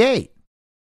didn't create?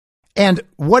 And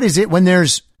what is it when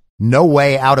there's no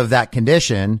way out of that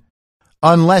condition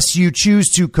unless you choose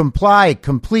to comply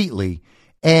completely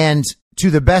and to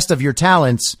the best of your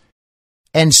talents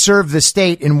and serve the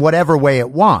state in whatever way it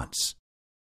wants?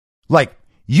 Like,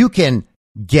 you can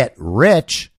get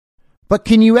rich, but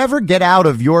can you ever get out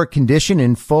of your condition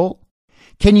in full?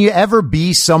 Can you ever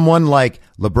be someone like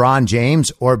LeBron James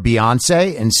or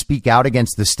Beyonce and speak out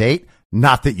against the state?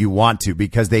 Not that you want to,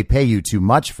 because they pay you too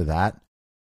much for that.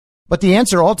 But the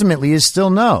answer ultimately is still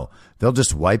no. They'll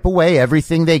just wipe away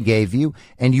everything they gave you,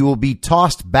 and you will be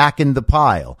tossed back in the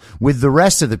pile with the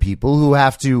rest of the people who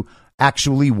have to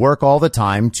actually work all the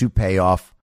time to pay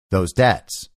off those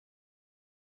debts.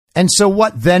 And so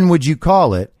what then would you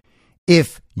call it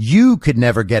if you could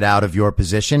never get out of your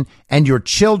position and your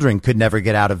children could never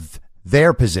get out of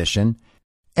their position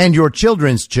and your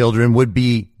children's children would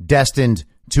be destined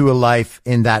to a life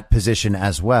in that position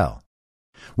as well?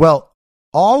 Well,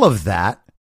 all of that,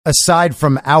 aside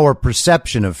from our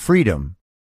perception of freedom,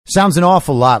 sounds an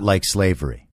awful lot like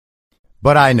slavery.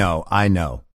 But I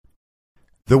know.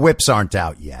 The whips aren't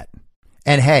out yet.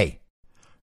 And hey,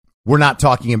 we're not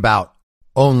talking about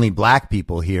only black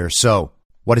people here. So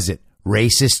what is it?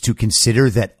 Racist to consider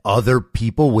that other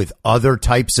people with other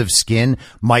types of skin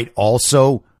might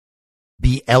also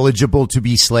be eligible to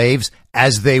be slaves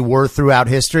as they were throughout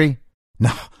history?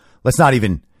 No, let's not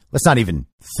even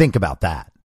think about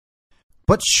that.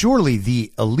 But surely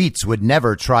the elites would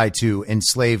never try to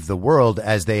enslave the world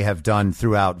as they have done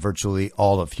throughout virtually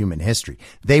all of human history.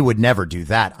 They would never do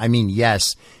that. I mean,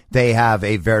 yes, they have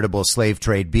a veritable slave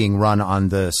trade being run on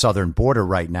the southern border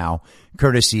right now,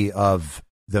 courtesy of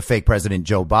the fake president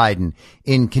Joe Biden,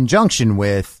 in conjunction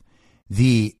with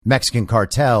the Mexican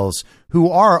cartels, who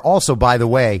are also, by the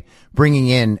way, bringing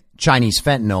in Chinese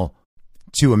fentanyl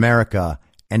to America.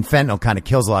 And fentanyl kind of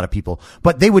kills a lot of people,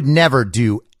 but they would never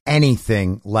do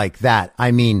anything like that.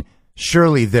 I mean,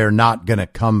 surely they're not going to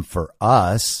come for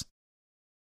us.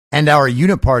 And our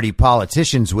uniparty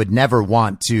politicians would never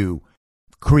want to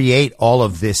create all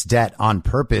of this debt on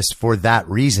purpose for that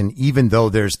reason, even though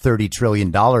there's $30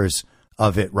 trillion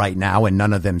of it right now and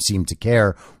none of them seem to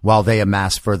care while they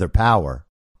amass further power.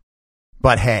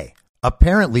 But hey,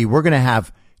 apparently we're going to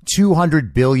have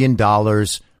 $200 billion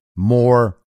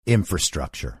more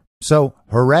infrastructure. So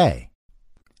hooray.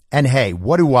 And hey,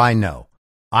 what do I know?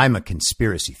 I'm a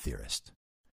conspiracy theorist.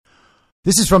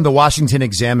 This is from the Washington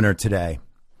Examiner today.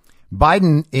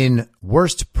 Biden in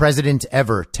worst president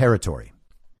ever territory.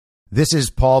 This is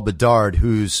Paul Bedard,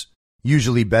 who's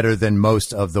usually better than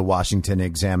most of the Washington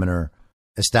Examiner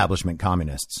establishment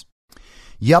communists.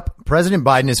 Yup, President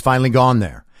Biden has finally gone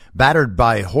there, battered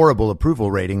by horrible approval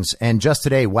ratings, and just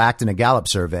today whacked in a Gallup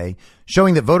survey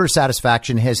showing that voter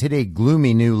satisfaction has hit a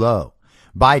gloomy new low.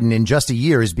 Biden, in just a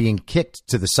year, is being kicked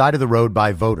to the side of the road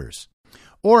by voters.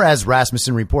 Or, as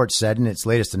Rasmussen Reports said in its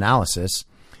latest analysis,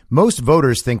 most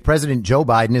voters think President Joe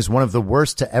Biden is one of the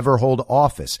worst to ever hold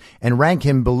office and rank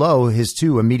him below his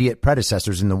two immediate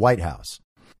predecessors in the White House.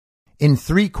 In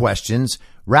 3 questions,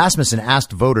 Rasmussen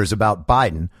asked voters about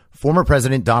Biden, former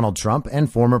President Donald Trump, and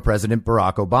former President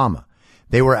Barack Obama.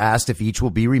 They were asked if each will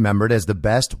be remembered as the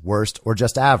best, worst, or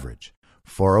just average.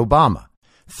 For Obama,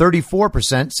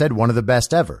 34% said one of the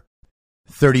best ever.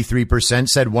 33%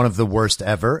 said one of the worst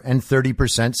ever, and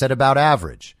 30% said about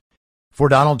average. For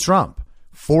Donald Trump,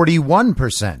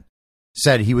 41%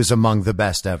 said he was among the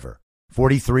best ever,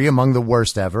 43% among the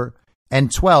worst ever, and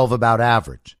 12% about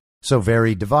average. So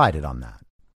very divided on that.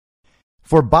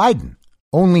 For Biden,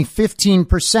 only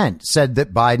 15% said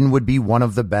that Biden would be one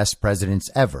of the best presidents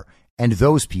ever, and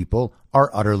those people are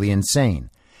utterly insane.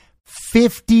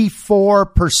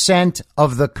 54%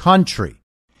 of the country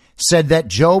said that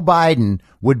Joe Biden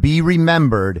would be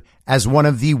remembered as one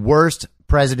of the worst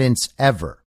presidents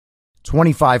ever.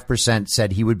 25%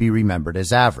 said he would be remembered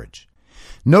as average.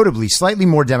 Notably, slightly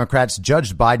more Democrats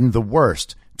judged Biden the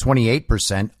worst,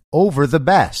 28%, over the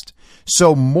best.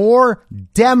 So more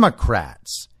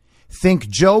Democrats think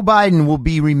Joe Biden will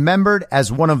be remembered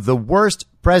as one of the worst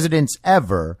presidents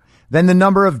ever than the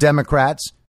number of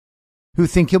Democrats who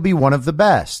think he'll be one of the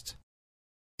best.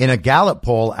 In a Gallup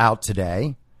poll out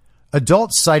today,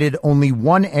 adults cited only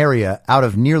one area out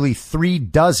of nearly 3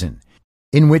 dozen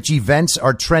in which events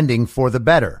are trending for the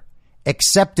better: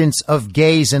 acceptance of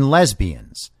gays and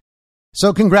lesbians.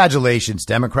 So congratulations,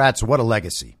 Democrats. What a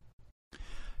legacy.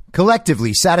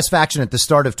 Collectively, satisfaction at the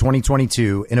start of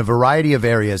 2022 in a variety of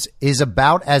areas is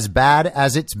about as bad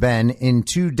as it's been in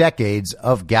 2 decades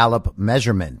of Gallup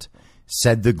measurement,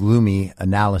 said the gloomy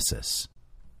analysis.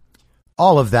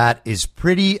 All of that is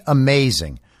pretty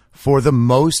amazing for the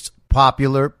most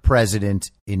popular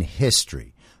president in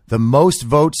history, the most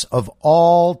votes of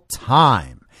all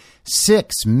time.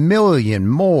 6 million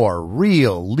more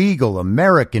real, legal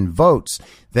American votes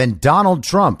than Donald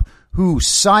Trump, who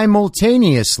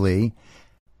simultaneously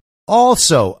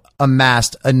also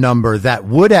amassed a number that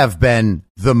would have been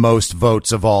the most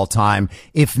votes of all time,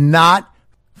 if not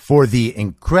for the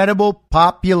incredible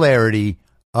popularity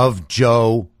of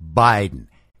Joe Biden,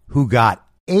 who got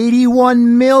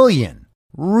 81 million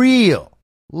real,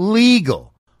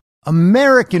 legal,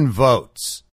 American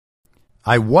votes.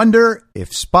 I wonder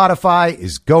if Spotify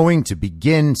is going to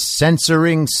begin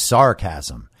censoring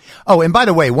sarcasm. Oh, and by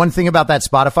the way, one thing about that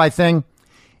Spotify thing,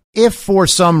 if for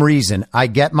some reason I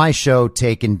get my show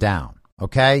taken down,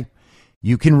 okay,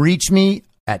 you can reach me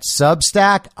at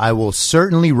Substack. I will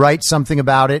certainly write something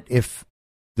about it if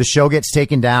the show gets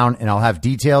taken down, and I'll have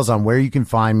details on where you can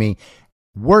find me.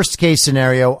 Worst case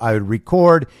scenario, I would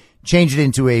record, change it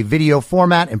into a video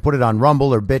format and put it on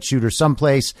Rumble or BitChute or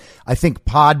someplace. I think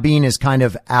Podbean is kind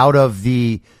of out of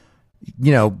the,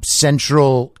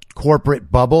 central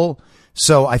corporate bubble.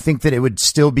 So I think that it would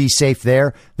still be safe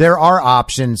there. There are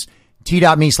options.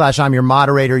 T.me/I'm your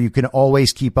moderator. You can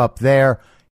always keep up there.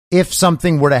 If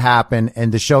something were to happen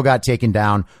and the show got taken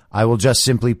down, I will just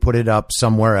simply put it up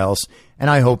somewhere else. And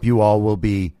I hope you all will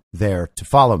be there to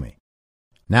follow me.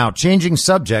 Now, changing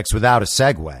subjects without a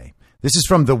segue. This is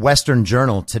from the Western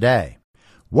Journal today.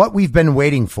 What we've been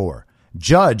waiting for.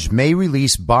 Judge may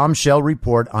release bombshell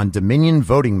report on Dominion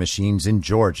voting machines in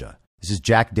Georgia. This is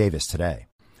Jack Davis today.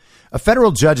 A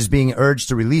federal judge is being urged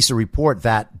to release a report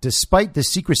that, despite the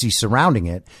secrecy surrounding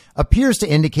it, appears to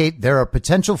indicate there are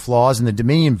potential flaws in the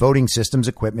Dominion voting system's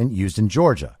equipment used in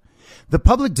Georgia. The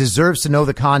public deserves to know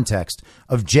the context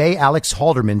of J. Alex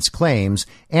Halderman's claims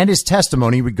and his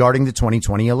testimony regarding the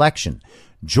 2020 election.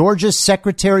 Georgia's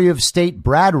Secretary of State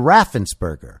Brad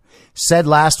Raffensperger said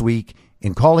last week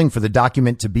in calling for the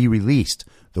document to be released,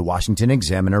 the Washington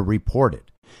Examiner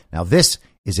reported. Now, this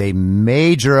is a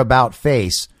major about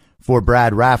face for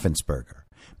Brad Raffensperger.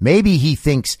 Maybe he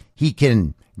thinks he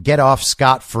can get off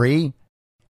scot-free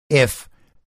if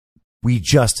we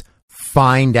just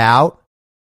find out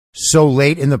so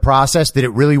late in the process that it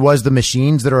really was the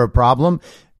machines that are a problem.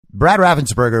 Brad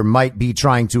Raffensperger might be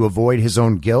trying to avoid his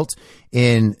own guilt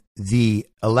in the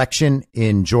election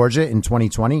in Georgia in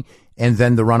 2020 and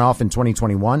then the runoff in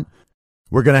 2021.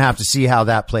 We're going to have to see how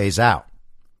that plays out.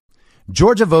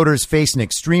 Georgia voters face an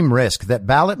extreme risk that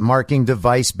ballot marking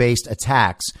device-based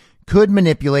attacks could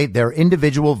manipulate their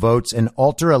individual votes and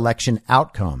alter election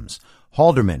outcomes.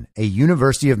 Halderman, a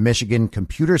University of Michigan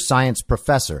computer science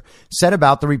professor, said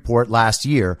about the report last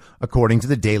year, according to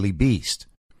the Daily Beast.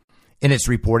 In its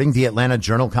reporting, the Atlanta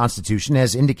Journal-Constitution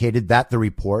has indicated that the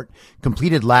report,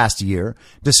 completed last year,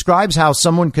 describes how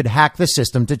someone could hack the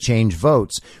system to change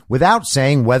votes without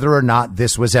saying whether or not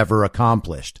this was ever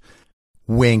accomplished.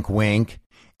 Wink, wink.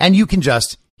 And you can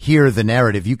just hear the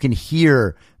narrative. You can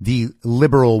hear the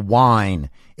liberal whine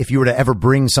if you were to ever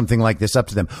bring something like this up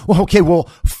to them. Well, okay, well,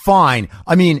 fine.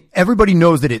 I mean, everybody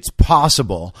knows that it's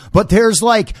possible, but there's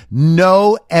like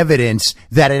no evidence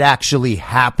that it actually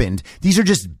happened. These are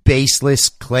just baseless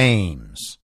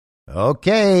claims.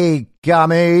 Okay,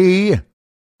 Gummy.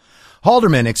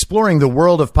 Halderman, exploring the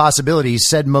world of possibilities,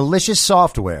 said malicious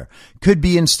software could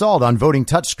be installed on voting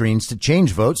touchscreens to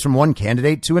change votes from one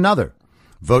candidate to another.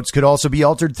 Votes could also be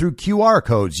altered through QR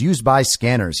codes used by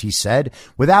scanners, he said,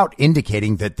 without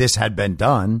indicating that this had been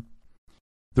done.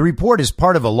 The report is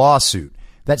part of a lawsuit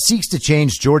that seeks to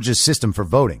change Georgia's system for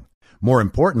voting. More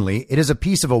importantly, it is a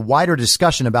piece of a wider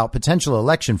discussion about potential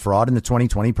election fraud in the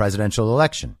 2020 presidential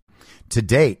election. To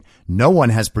date, no one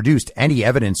has produced any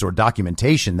evidence or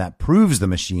documentation that proves the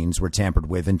machines were tampered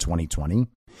with in 2020.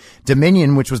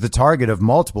 Dominion, which was the target of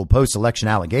multiple post-election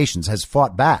allegations, has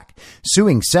fought back,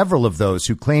 suing several of those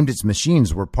who claimed its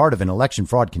machines were part of an election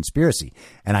fraud conspiracy.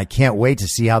 And I can't wait to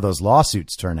see how those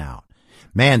lawsuits turn out.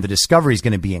 Man, the discovery is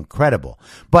going to be incredible.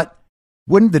 But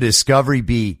wouldn't the discovery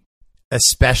be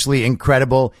especially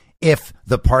incredible if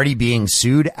the party being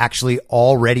sued actually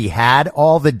already had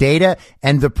all the data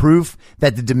and the proof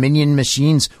that the Dominion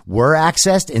machines were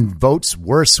accessed and votes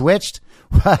were switched?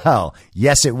 Well,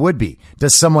 yes, it would be.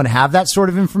 Does someone have that sort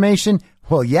of information?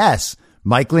 Well, yes,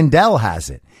 Mike Lindell has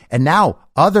it. And now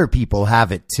other people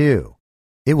have it too.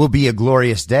 It will be a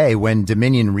glorious day when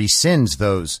Dominion rescinds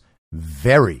those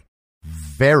very,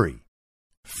 very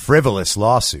frivolous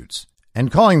lawsuits. And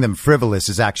calling them frivolous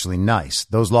is actually nice.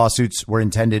 Those lawsuits were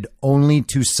intended only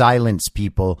to silence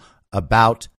people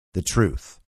about the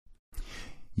truth.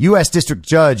 U.S. District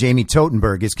Judge Amy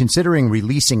Totenberg is considering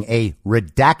releasing a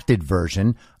redacted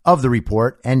version of the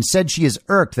report and said she is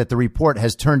irked that the report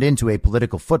has turned into a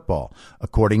political football,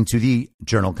 according to the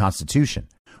Journal-Constitution.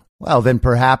 Well, then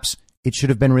perhaps it should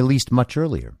have been released much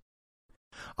earlier.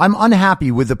 I'm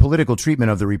unhappy with the political treatment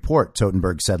of the report,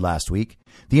 Totenberg said last week.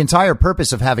 The entire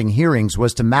purpose of having hearings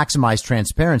was to maximize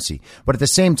transparency, but at the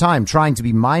same time trying to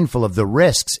be mindful of the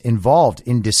risks involved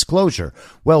in disclosure.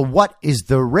 Well, what is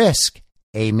the risk,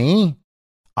 Amy?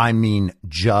 I mean,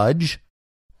 Judge.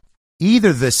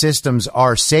 Either the systems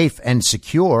are safe and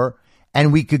secure,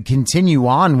 and we could continue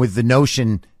on with the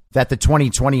notion that the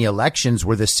 2020 elections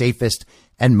were the safest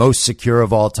and most secure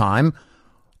of all time,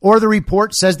 or the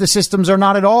report says the systems are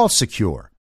not at all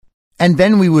secure. And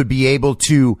then we would be able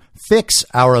to fix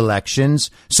our elections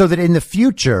so that in the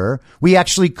future, we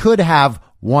actually could have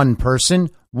one person,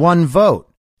 one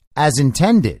vote, as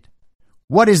intended.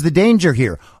 What is the danger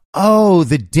here? Oh,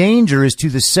 the danger is to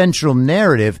the central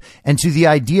narrative and to the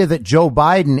idea that Joe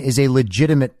Biden is a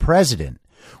legitimate president.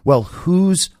 Well,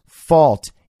 whose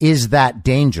fault is that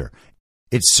danger?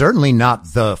 It's certainly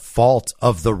not the fault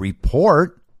of the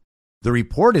report. The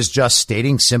report is just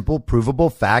stating simple, provable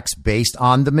facts based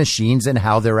on the machines and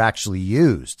how they're actually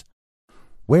used.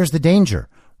 Where's the danger?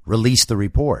 Release the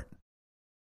report.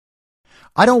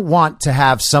 I don't want to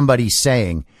have somebody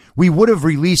saying, we would have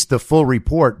released the full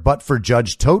report but for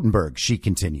Judge Totenberg, she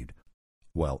continued.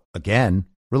 Well, again,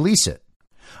 release it.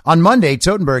 On Monday,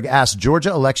 Totenberg asked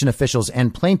Georgia election officials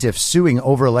and plaintiffs suing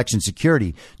over election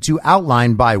security to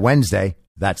outline by Wednesday,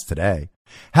 that's today,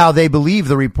 how they believe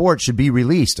the report should be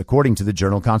released according to the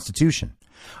Journal-Constitution.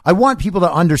 I want people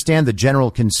to understand the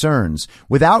general concerns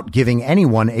without giving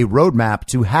anyone a roadmap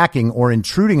to hacking or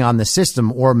intruding on the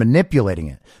system or manipulating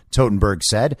it, Totenberg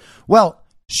said. Well,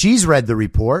 she's read the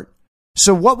report.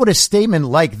 So what would a statement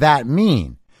like that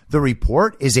mean? The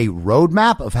report is a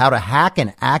roadmap of how to hack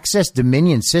and access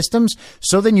Dominion systems.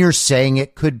 So then you're saying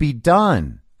it could be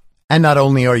done. And not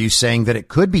only are you saying that it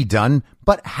could be done,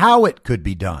 but how it could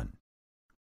be done.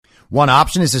 One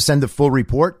option is to send the full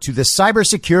report to the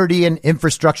Cybersecurity and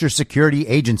Infrastructure Security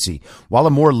Agency while a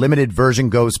more limited version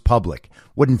goes public.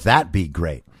 Wouldn't that be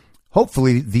great?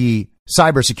 Hopefully the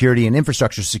Cybersecurity and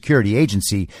Infrastructure Security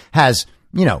Agency has,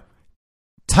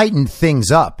 tightened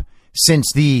things up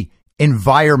since the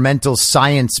environmental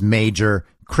science major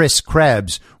Chris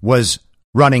Krebs was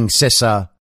running CISA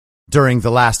during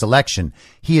the last election.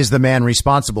 He is the man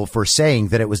responsible for saying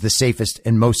that it was the safest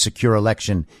and most secure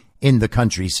election in the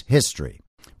country's history.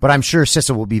 But I'm sure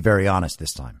CISA will be very honest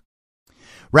this time.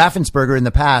 Raffensperger in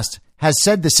the past has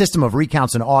said the system of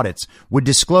recounts and audits would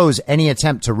disclose any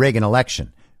attempt to rig an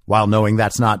election, while knowing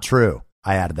that's not true.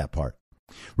 I added that part.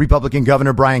 Republican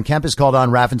Governor Brian Kemp has called on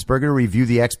Raffensperger to review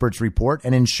the experts' report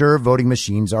and ensure voting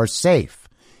machines are safe.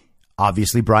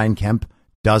 Obviously, Brian Kemp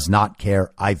does not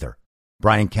care either.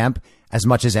 Brian Kemp, as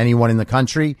much as anyone in the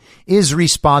country, is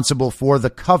responsible for the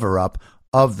cover-up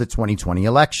of the 2020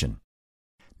 election.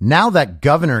 Now that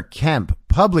Governor Kemp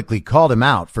publicly called him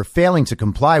out for failing to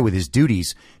comply with his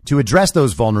duties to address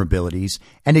those vulnerabilities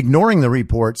and ignoring the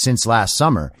report since last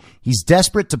summer, he's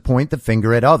desperate to point the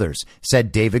finger at others,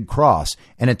 said David Cross,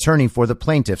 an attorney for the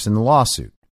plaintiffs in the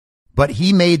lawsuit. But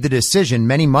he made the decision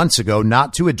many months ago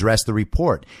not to address the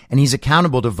report, and he's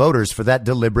accountable to voters for that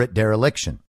deliberate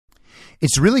dereliction.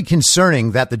 It's really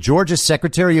concerning that the Georgia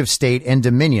Secretary of State and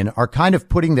Dominion are kind of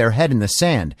putting their head in the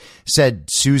sand, said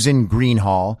Susan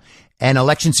Greenhall, an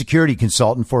election security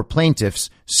consultant for plaintiffs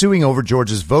suing over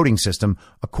Georgia's voting system,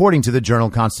 according to the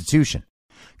Journal-Constitution.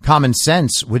 Common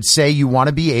sense would say you want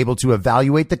to be able to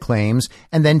evaluate the claims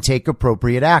and then take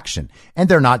appropriate action, and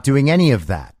they're not doing any of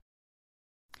that.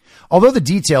 Although the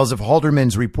details of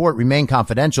Halderman's report remain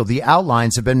confidential, the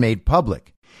outlines have been made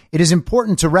public. It is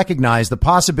important to recognize the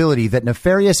possibility that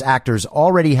nefarious actors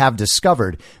already have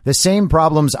discovered the same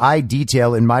problems I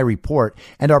detail in my report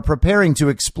and are preparing to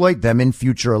exploit them in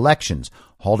future elections,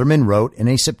 Halderman wrote in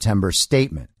a September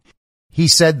statement. He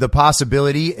said the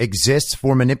possibility exists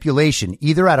for manipulation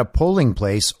either at a polling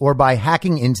place or by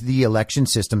hacking into the election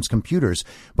system's computers,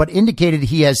 but indicated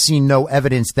he has seen no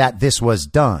evidence that this was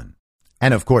done.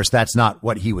 And of course, that's not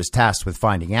what he was tasked with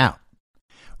finding out.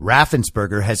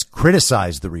 Raffensperger has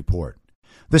criticized the report.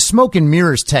 The smoke and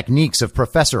mirrors techniques of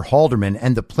Professor Halderman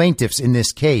and the plaintiffs in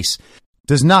this case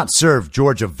does not serve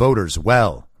Georgia voters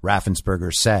well,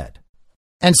 Raffensperger said.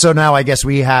 And so now I guess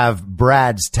we have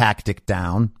Brad's tactic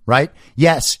down, right?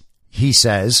 Yes, he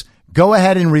says, go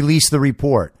ahead and release the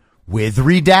report with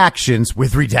redactions.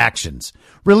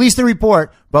 Release the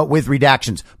report, but with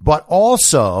redactions. But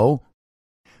also,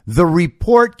 the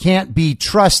report can't be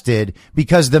trusted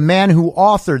because the man who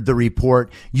authored the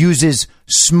report uses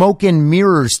smoke and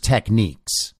mirrors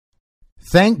techniques.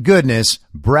 Thank goodness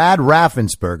Brad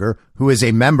Raffensperger, who is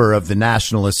a member of the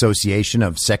National Association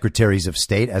of Secretaries of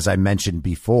State, as I mentioned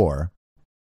before,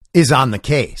 is on the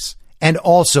case and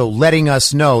also letting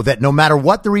us know that no matter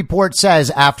what the report says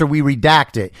after we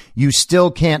redact it, you still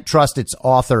can't trust its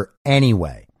author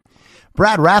anyway.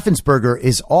 Brad Raffensperger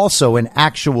is also an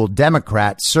actual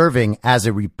Democrat serving as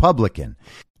a Republican,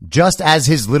 just as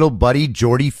his little buddy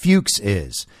Jordy Fuchs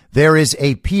is. There is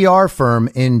a PR firm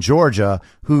in Georgia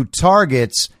who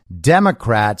targets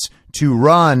Democrats to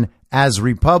run as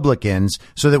Republicans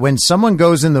so that when someone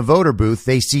goes in the voter booth,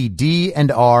 they see D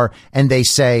and R and they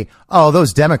say, oh,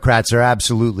 those Democrats are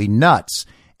absolutely nuts.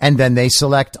 And then they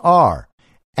select R.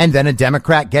 And then a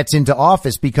Democrat gets into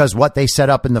office because what they set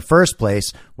up in the first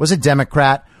place was a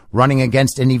Democrat running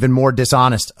against an even more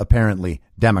dishonest, apparently,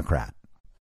 Democrat.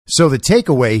 So the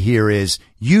takeaway here is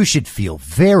you should feel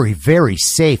very, very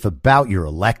safe about your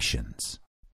elections.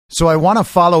 So I want to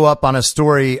follow up on a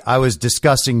story I was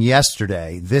discussing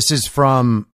yesterday. This is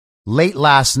from late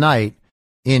last night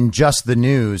in Just the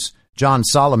News, John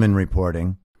Solomon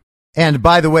reporting. And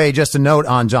by the way, just a note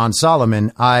on John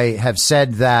Solomon, I have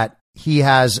said that he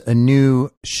has a new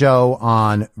show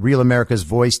on Real America's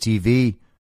Voice TV,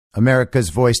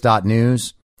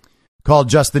 americasvoice.news, called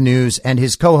Just the News, and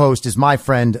his co-host is my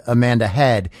friend Amanda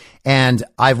Head. And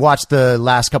I've watched the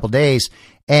last couple days,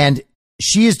 and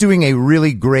she is doing a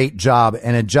really great job,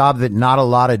 and a job that not a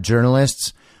lot of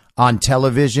journalists on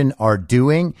television are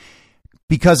doing,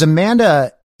 because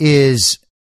Amanda is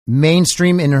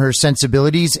mainstream in her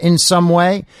sensibilities in some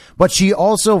way, but she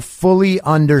also fully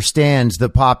understands the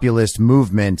populist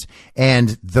movement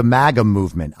and the MAGA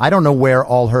movement. I don't know where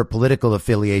all her political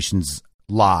affiliations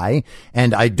lie,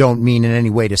 and I don't mean in any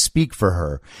way to speak for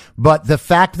her, but the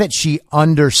fact that she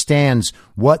understands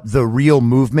what the real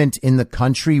movement in the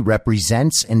country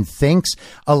represents and thinks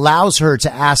allows her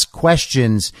to ask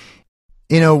questions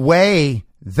in a way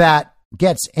that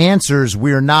gets answers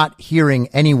we're not hearing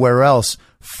anywhere else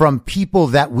from people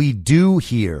that we do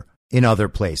hear in other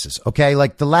places. Okay.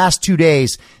 Like the last 2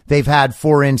 days, they've had,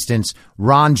 for instance,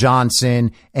 Ron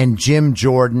Johnson and Jim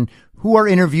Jordan, who are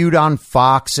interviewed on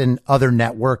Fox and other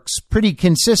networks pretty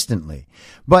consistently.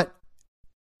 But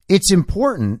it's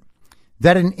important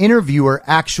that an interviewer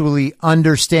actually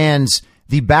understands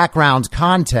the background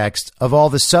context of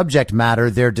all the subject matter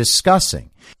they're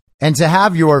discussing. And to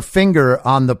have your finger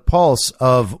on the pulse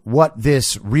of what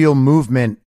this real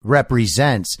movement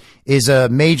represents is a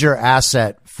major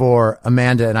asset for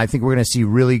Amanda. And I think we're going to see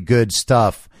really good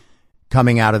stuff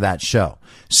coming out of that show.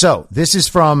 So this is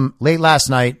from late last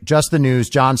night, Just the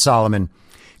News, John Solomon.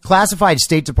 Classified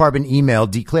State Department email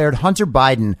declared Hunter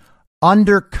Biden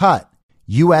undercut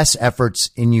U.S. efforts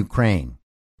in Ukraine.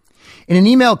 In an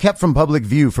email kept from public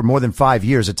view for more than 5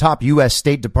 years, a top U.S.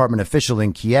 State Department official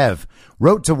in Kiev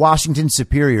wrote to Washington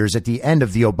superiors at the end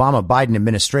of the Obama-Biden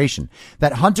administration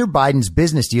that Hunter Biden's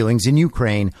business dealings in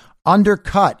Ukraine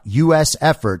undercut U.S.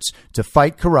 efforts to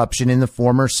fight corruption in the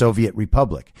former Soviet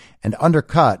republic. And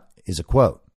undercut is a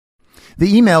quote.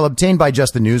 The email obtained by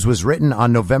Just the News was written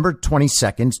on November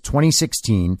 22nd,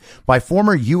 2016 by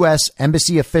former U.S.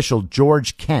 Embassy official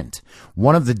George Kent,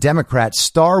 one of the Democrats'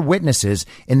 star witnesses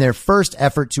in their first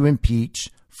effort to impeach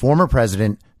former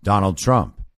President Donald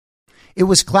Trump. It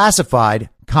was classified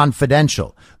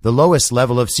confidential, the lowest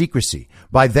level of secrecy,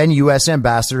 by then U.S.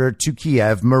 Ambassador to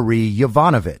Kiev Marie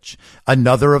Yovanovitch,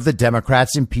 another of the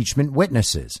Democrats' impeachment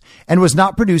witnesses, and was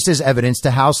not produced as evidence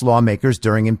to House lawmakers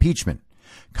during impeachment.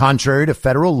 Contrary to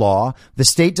federal law, the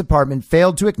State Department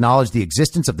failed to acknowledge the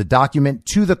existence of the document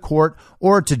to the court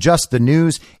or to Just the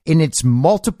News in its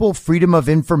multiple Freedom of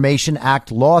Information Act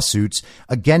lawsuits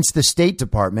against the State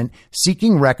Department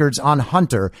seeking records on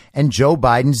Hunter and Joe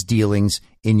Biden's dealings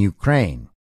in Ukraine.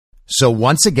 So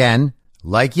once again,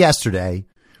 like yesterday,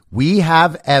 we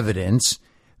have evidence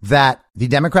that the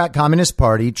Democrat Communist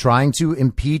Party trying to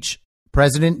impeach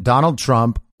President Donald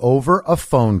Trump over a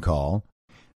phone call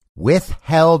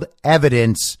withheld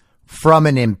evidence from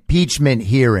an impeachment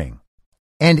hearing.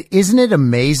 And isn't it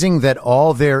amazing that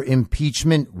all their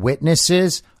impeachment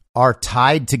witnesses are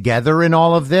tied together in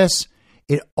all of this?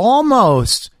 It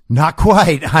almost, not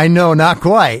quite, I know, not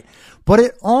quite, but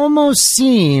it almost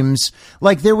seems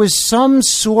like there was some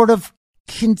sort of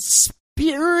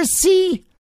conspiracy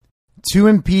to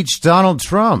impeach Donald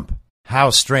Trump.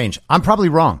 How strange. I'm probably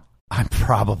wrong.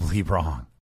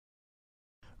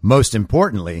 Most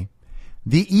importantly,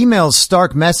 the email's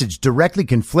stark message directly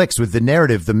conflicts with the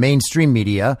narrative the mainstream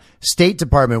media, State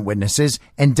Department witnesses,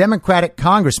 and Democratic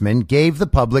congressmen gave the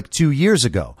public 2 years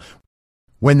ago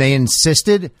when they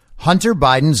insisted Hunter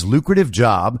Biden's lucrative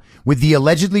job with the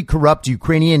allegedly corrupt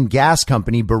Ukrainian gas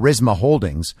company Burisma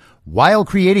Holdings, while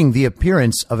creating the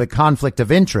appearance of a conflict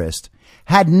of interest,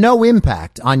 had no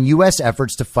impact on U.S.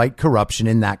 efforts to fight corruption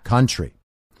in that country.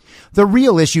 The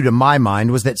real issue to my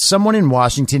mind was that someone in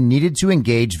Washington needed to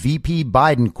engage VP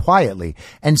Biden quietly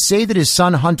and say that his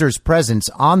son Hunter's presence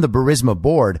on the Burisma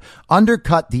board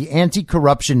undercut the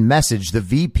anti-corruption message the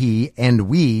VP and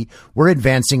we were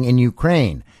advancing in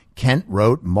Ukraine, Kent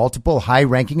wrote multiple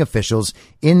high-ranking officials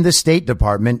in the State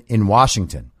Department in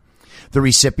Washington. The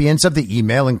recipients of the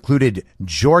email included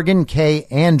Jorgen K.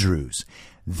 Andrews,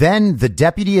 then the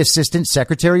Deputy Assistant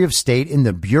Secretary of State in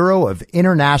the Bureau of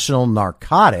International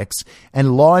Narcotics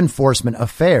and Law Enforcement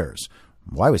Affairs.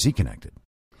 Why was he connected?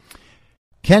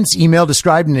 Kent's email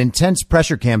described an intense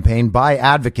pressure campaign by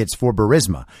advocates for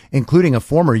Burisma, including a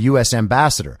former U.S.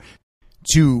 ambassador,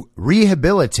 to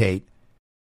rehabilitate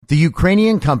the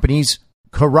Ukrainian company's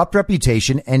corrupt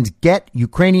reputation and get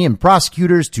Ukrainian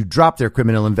prosecutors to drop their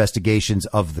criminal investigations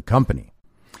of the company.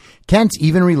 Kent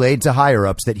even relayed to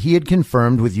higher-ups that he had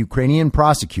confirmed with Ukrainian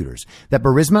prosecutors that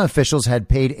Burisma officials had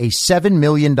paid a $7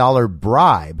 million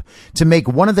bribe to make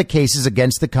one of the cases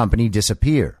against the company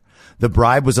disappear. The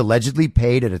bribe was allegedly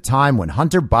paid at a time when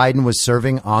Hunter Biden was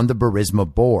serving on the Burisma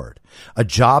board, a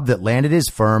job that landed his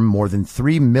firm more than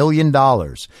 $3 million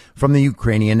from the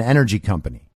Ukrainian energy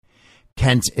company.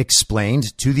 Kent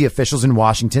explained to the officials in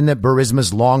Washington that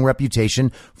Burisma's long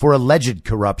reputation for alleged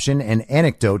corruption and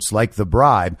anecdotes like the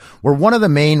bribe were one of the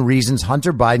main reasons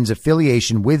Hunter Biden's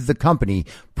affiliation with the company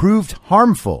proved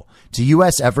harmful to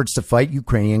U.S. efforts to fight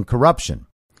Ukrainian corruption.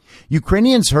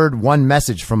 Ukrainians heard one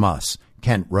message from us,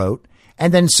 Kent wrote,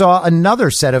 and then saw another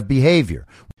set of behavior,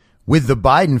 with the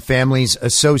Biden family's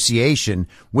association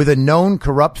with a known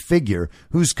corrupt figure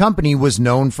whose company was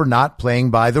known for not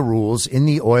playing by the rules in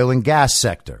the oil and gas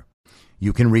sector.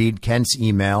 You can read Kent's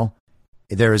email.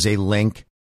 There is a link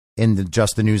in the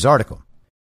Just the News article.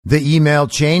 The email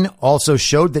chain also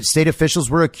showed that state officials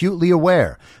were acutely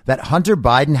aware that Hunter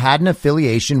Biden had an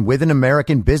affiliation with an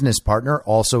American business partner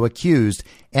also accused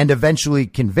and eventually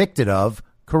convicted of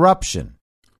corruption.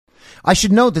 I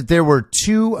should note that there were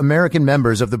two American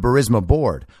members of the Burisma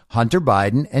board, Hunter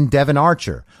Biden and Devin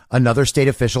Archer. Another state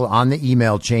official on the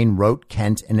email chain wrote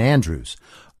Kent and Andrews.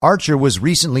 Archer was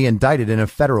recently indicted in a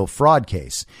federal fraud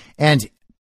case, and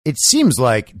it seems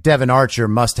like Devin Archer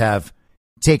must have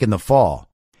taken the fall.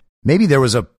 Maybe there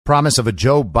was a promise of a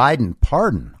Joe Biden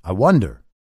pardon, I wonder.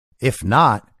 If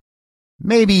not,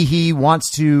 maybe he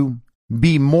wants to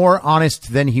be more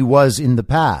honest than he was in the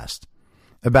past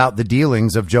about the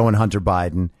dealings of Joe and Hunter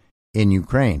Biden in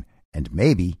Ukraine, and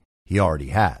maybe he already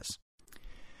has.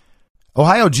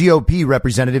 Ohio GOP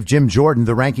Representative Jim Jordan,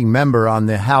 the ranking member on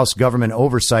the House Government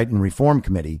Oversight and Reform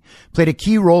Committee, played a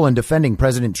key role in defending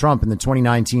President Trump in the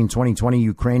 2019-2020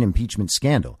 Ukraine impeachment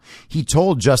scandal. He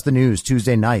told Just the News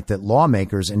Tuesday night that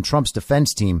lawmakers and Trump's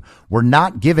defense team were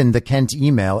not given the Kent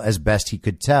email as best he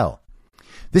could tell.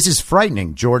 This is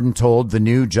frightening, Jordan told the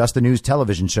new Just the News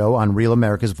television show on Real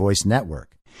America's Voice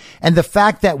Network. And the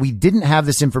fact that we didn't have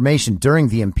this information during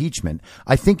the impeachment,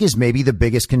 I think, is maybe the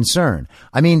biggest concern.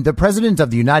 I mean, the president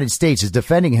of the United States is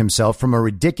defending himself from a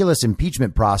ridiculous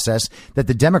impeachment process that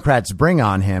the Democrats bring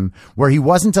on him, where he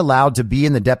wasn't allowed to be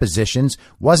in the depositions,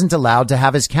 wasn't allowed to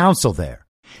have his counsel there.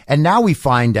 And now we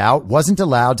find out wasn't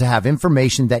allowed to have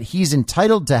information that he's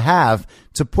entitled to have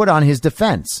to put on his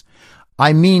defense.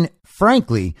 I mean,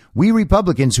 frankly, we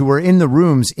Republicans who were in the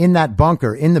rooms in that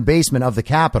bunker in the basement of the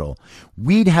Capitol,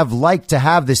 we'd have liked to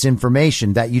have this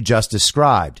information that you just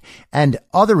described and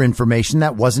other information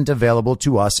that wasn't available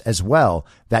to us as well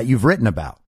that you've written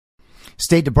about.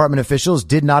 State Department officials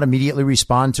did not immediately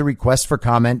respond to requests for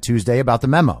comment Tuesday about the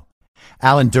memo.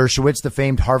 Alan Dershowitz, the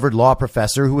famed Harvard law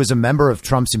professor who was a member of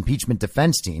Trump's impeachment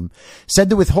defense team, said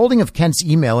the withholding of Kent's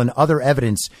email and other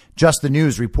evidence Just the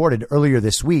News reported earlier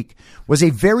this week was a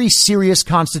very serious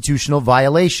constitutional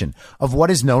violation of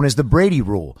what is known as the Brady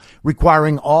Rule,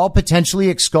 requiring all potentially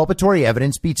exculpatory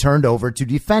evidence be turned over to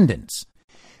defendants.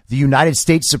 The United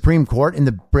States Supreme Court in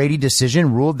the Brady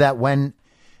decision ruled that when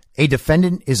a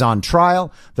defendant is on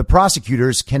trial, the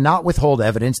prosecutors cannot withhold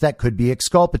evidence that could be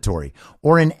exculpatory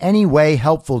or in any way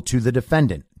helpful to the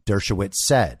defendant, Dershowitz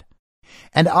said.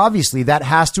 And obviously that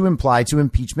has to apply to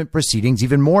impeachment proceedings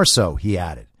even more so, he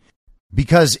added.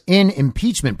 Because in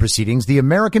impeachment proceedings, the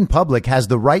American public has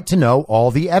the right to know all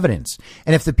the evidence.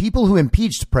 And if the people who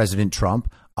impeached President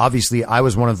Trump, obviously I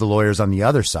was one of the lawyers on the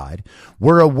other side,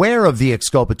 were aware of the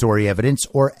exculpatory evidence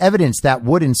or evidence that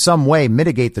would in some way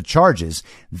mitigate the charges,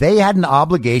 they had an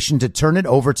obligation to turn it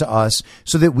over to us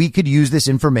so that we could use this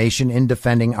information in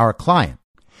defending our client.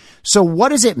 So what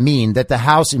does it mean that the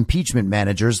House impeachment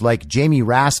managers like Jamie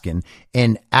Raskin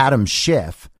and Adam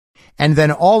Schiff and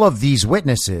then all of these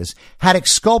witnesses had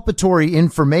exculpatory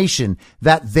information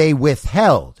that they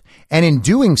withheld, and in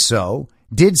doing so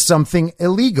did something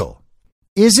illegal?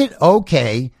 Is it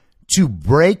okay to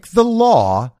break the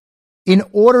law in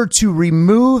order to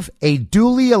remove a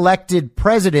duly elected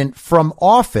president from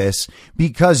office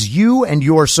because you and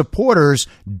your supporters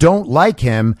don't like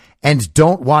him and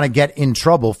don't want to get in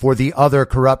trouble for the other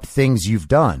corrupt things you've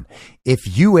done.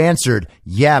 If you answered,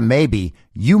 yeah, maybe,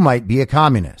 you might be a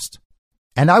communist.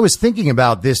 And I was thinking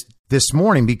about this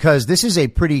morning because this is a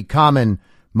pretty common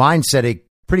mindset, a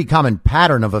pretty common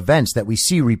pattern of events that we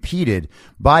see repeated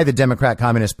by the Democrat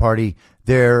Communist Party,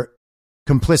 their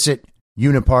complicit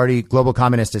uniparty, global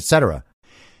communist, etc.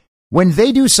 When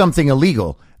they do something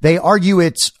illegal, they argue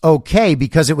it's okay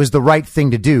because it was the right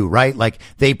thing to do, right? Like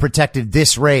they protected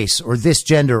this race or this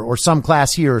gender or some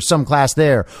class here or some class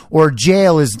there, or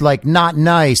jail is like not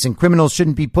nice and criminals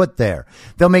shouldn't be put there.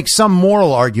 They'll make some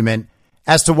moral argument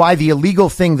as to why the illegal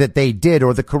thing that they did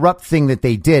or the corrupt thing that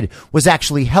they did was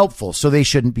actually helpful, so they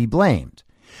shouldn't be blamed.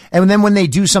 And then when they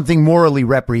do something morally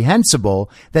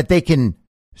reprehensible that they can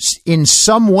in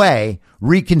some way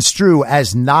reconstrue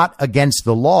as not against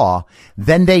the law,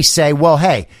 then they say, well,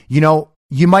 hey,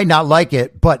 you might not like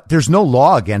it, but there's no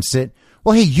law against it.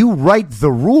 Well, hey, you write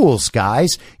the rules,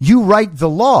 guys. You write the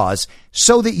laws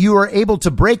so that you are able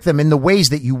to break them in the ways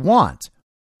that you want.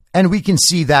 And we can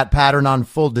see that pattern on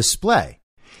full display.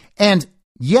 And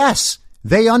yes,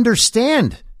 they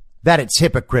understand that it's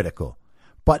hypocritical,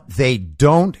 but they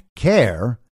don't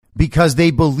care because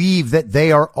they believe that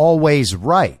they are always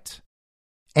right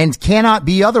and cannot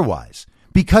be otherwise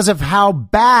because of how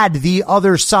bad the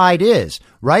other side is,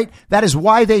 right? That is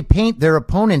why they paint their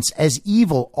opponents as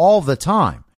evil all the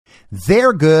time.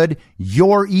 They're good,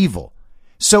 you're evil.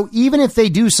 So even if they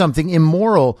do something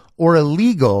immoral or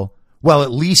illegal, well,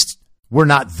 at least we're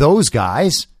not those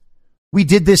guys. We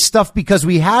did this stuff because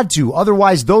we had to.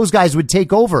 Otherwise, those guys would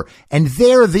take over, and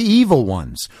they're the evil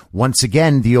ones. Once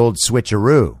again, the old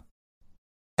switcheroo.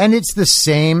 And it's the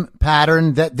same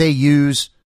pattern that they use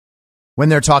when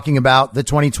they're talking about the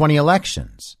 2020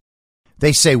 elections.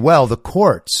 They say, well, the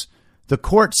courts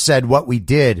said what we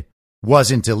did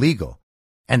wasn't illegal.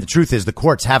 And the truth is the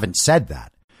courts haven't said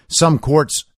that. Some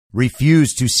courts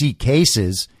refuse to see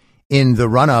cases in the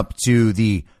run up to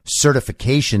the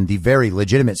certification, the very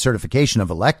legitimate certification of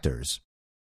electors.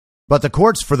 But the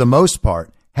courts, for the most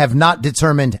part, have not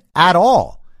determined at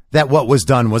all that what was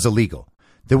done was illegal.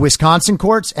 The Wisconsin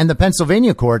courts and the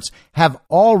Pennsylvania courts have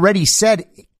already said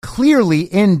clearly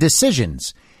in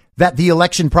decisions that the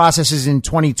election processes in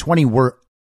 2020 were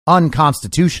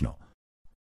unconstitutional.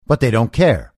 But they don't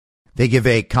care. They give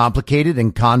a complicated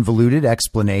and convoluted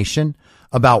explanation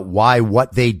about why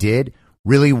what they did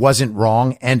really wasn't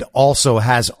wrong and also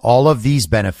has all of these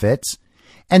benefits.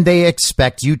 And they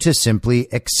expect you to simply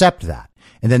accept that.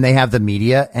 And then they have the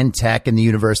media and tech and the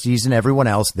universities and everyone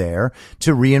else there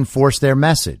to reinforce their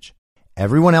message.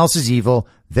 Everyone else is evil.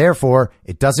 Therefore,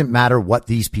 it doesn't matter what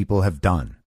these people have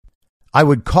done. I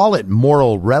would call it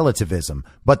moral relativism,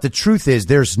 but the truth is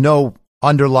there's no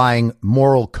underlying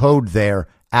moral code there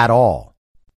at all.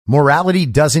 Morality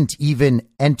doesn't even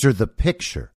enter the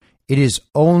picture. It is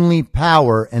only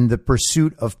power and the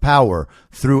pursuit of power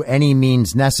through any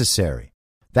means necessary.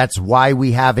 That's why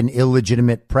we have an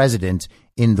illegitimate president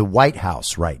in the White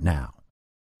House right now.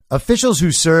 Officials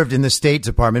who served in the State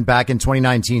Department back in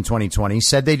 2019-2020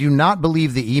 said they do not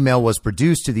believe the email was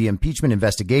produced to the impeachment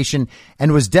investigation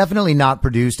and was definitely not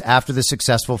produced after the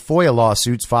successful FOIA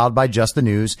lawsuits filed by Just the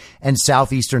News and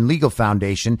Southeastern Legal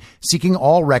Foundation seeking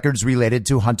all records related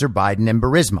to Hunter Biden and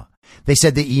Burisma. They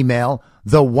said the email,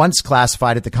 though once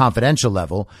classified at the confidential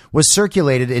level, was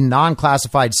circulated in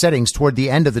non-classified settings toward the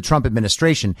end of the Trump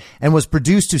administration and was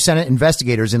produced to Senate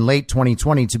investigators in late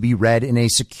 2020 to be read in a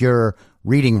secure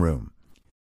reading room.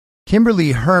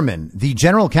 Kimberly Herman, the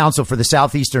general counsel for the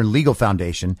Southeastern Legal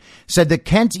Foundation, said the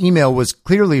Kent email was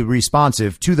clearly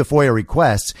responsive to the FOIA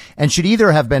requests and should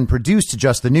either have been produced to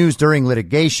Just the News during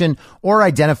litigation or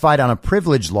identified on a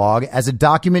privilege log as a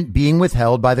document being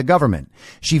withheld by the government.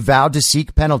 She vowed to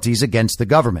seek penalties against the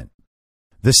government.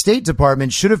 The State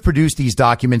Department should have produced these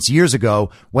documents years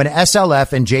ago when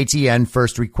SLF and JTN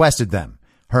first requested them,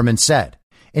 Herman said.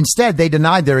 Instead, they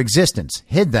denied their existence,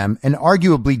 hid them, and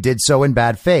arguably did so in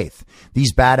bad faith.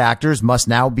 These bad actors must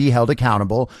now be held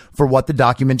accountable for what the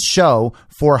documents show,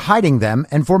 for hiding them,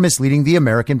 and for misleading the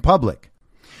American public.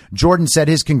 Jordan said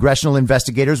his congressional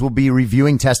investigators will be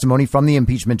reviewing testimony from the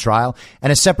impeachment trial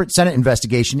and a separate Senate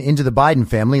investigation into the Biden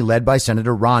family led by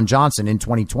Senator Ron Johnson in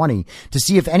 2020 to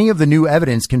see if any of the new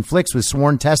evidence conflicts with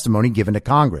sworn testimony given to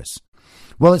Congress.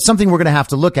 Well, it's something we're going to have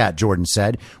to look at, Jordan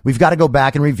said. We've got to go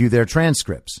back and review their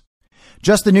transcripts.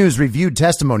 Just the News reviewed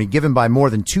testimony given by more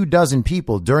than 24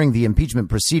 people during the impeachment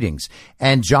proceedings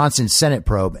and Johnson's Senate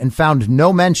probe and found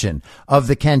no mention of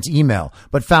the Kent email,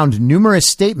 but found numerous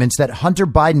statements that Hunter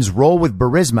Biden's role with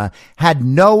Burisma had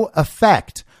no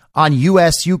effect on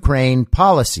U.S.-Ukraine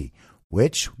policy,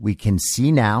 which we can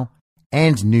see now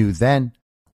and knew then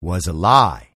was a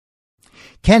lie.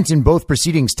 Kent in both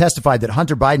proceedings testified that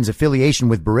Hunter Biden's affiliation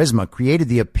with Burisma created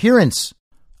the appearance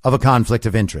of a conflict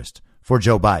of interest for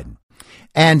Joe Biden,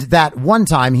 and that one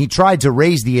time he tried to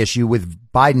raise the issue with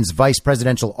Biden's vice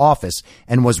presidential office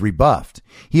and was rebuffed.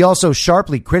 He also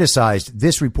sharply criticized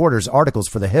this reporter's articles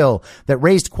for The Hill that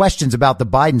raised questions about the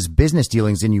Biden's business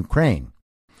dealings in Ukraine.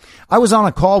 I was on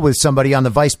a call with somebody on the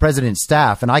vice president's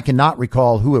staff, and I cannot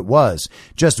recall who it was,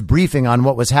 just briefing on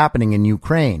what was happening in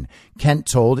Ukraine, Kent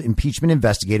told impeachment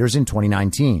investigators in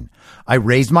 2019. I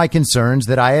raised my concerns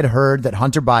that I had heard that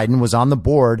Hunter Biden was on the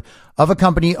board of a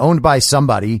company owned by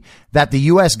somebody that the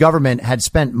U.S. government had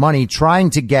spent money trying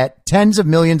to get tens of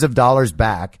millions of dollars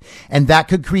back, and that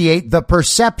could create the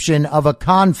perception of a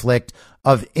conflict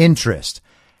of interest.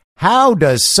 How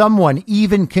does someone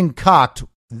even concoct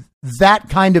that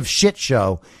kind of shit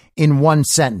show in one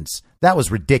sentence? That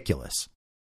was ridiculous.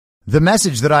 The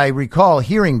message that I recall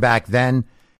hearing back then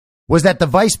was that the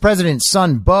vice president's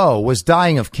son, Beau, was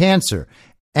dying of cancer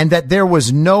and that there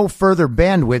was no further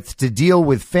bandwidth to deal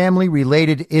with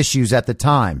family-related issues at the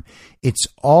time. It's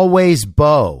always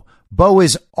Beau. Beau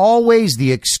is always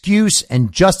the excuse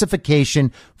and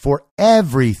justification for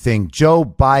everything Joe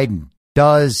Biden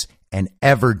does and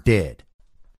ever did.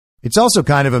 It's also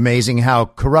kind of amazing how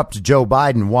corrupt Joe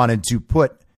Biden wanted to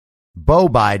put Beau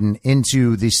Biden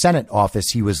into the Senate office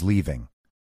he was leaving.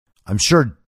 I'm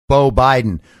sure Beau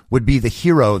Biden would be the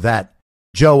hero that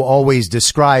Joe always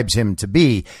describes him to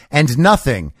be, and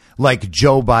nothing like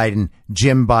Joe Biden,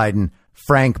 Jim Biden,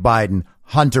 Frank Biden,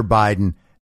 Hunter Biden,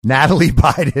 Natalie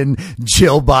Biden,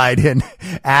 Jill Biden,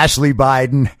 Ashley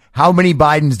Biden. How many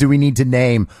Bidens do we need to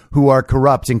name who are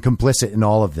corrupt and complicit in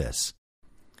all of this?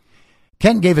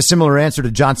 Kent gave a similar answer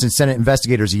to Johnson's Senate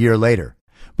investigators a year later.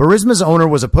 Burisma's owner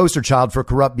was a poster child for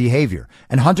corrupt behavior,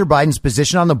 and Hunter Biden's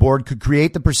position on the board could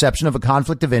create the perception of a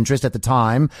conflict of interest at the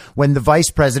time when the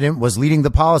vice president was leading the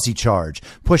policy charge,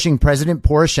 pushing President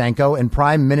Poroshenko and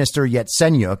Prime Minister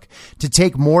Yatsenyuk to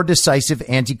take more decisive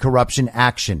anti-corruption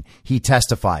action, he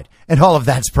testified. And all of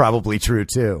that's probably true,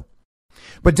 too.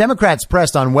 But Democrats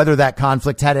pressed on whether that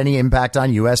conflict had any impact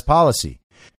on U.S. policy.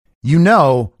 You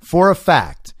know for a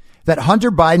fact that Hunter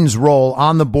Biden's role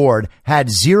on the board had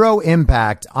zero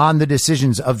impact on the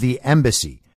decisions of the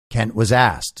embassy, Kent was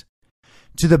asked.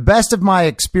 To the best of my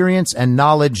experience and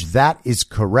knowledge, that is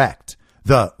correct,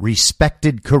 the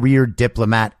respected career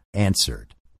diplomat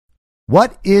answered.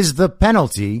 What is the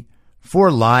penalty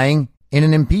for lying in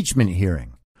an impeachment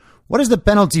hearing? What is the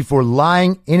penalty for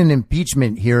lying in an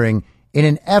impeachment hearing in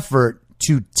an effort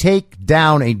to take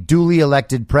down a duly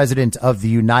elected president of the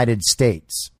United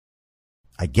States?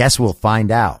 I guess we'll find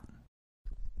out.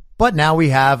 But now we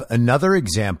have another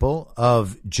example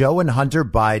of Joe and Hunter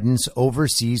Biden's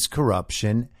overseas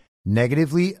corruption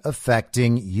negatively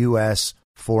affecting U.S.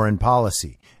 foreign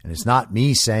policy. And it's not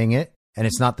me saying it, and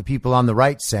it's not the people on the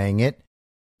right saying it.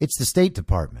 It's the State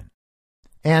Department.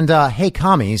 And hey,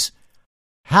 commies,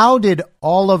 how did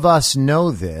all of us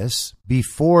know this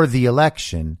before the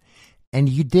election and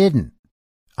you didn't?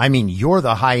 I mean, you're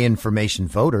the high information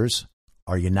voters,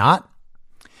 are you not?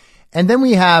 And then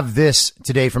we have this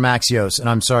today from Axios, and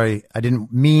I'm sorry, I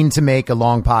didn't mean to make a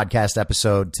long podcast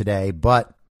episode today,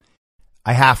 but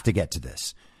I have to get to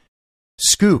this.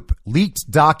 Scoop,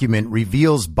 leaked document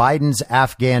reveals Biden's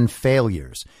Afghan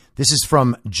failures. This is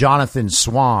from Jonathan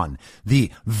Swan,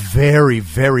 the very,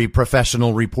 very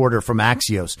professional reporter from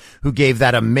Axios, who gave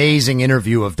that amazing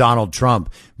interview of Donald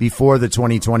Trump before the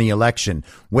 2020 election,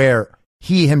 where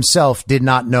he himself did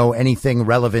not know anything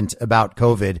relevant about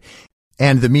COVID.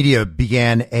 And the media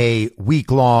began a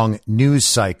week-long news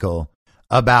cycle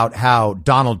about how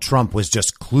Donald Trump was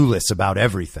just clueless about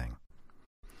everything.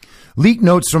 Leaked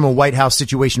notes from a White House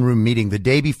Situation Room meeting the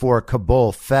day before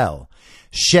Kabul fell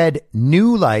shed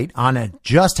new light on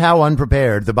just how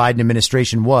unprepared the Biden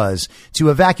administration was to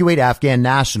evacuate Afghan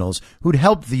nationals who'd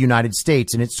helped the United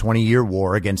States in its 20-year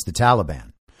war against the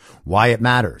Taliban. Why it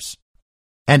matters.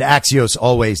 And Axios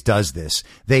always does this.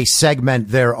 They segment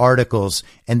their articles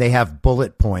and they have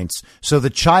bullet points so the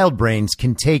child brains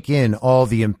can take in all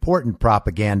the important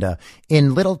propaganda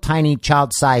in little tiny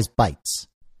child-sized bites.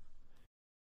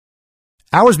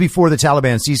 Hours before the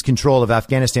Taliban seized control of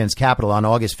Afghanistan's capital on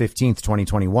August 15th,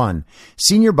 2021,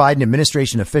 senior Biden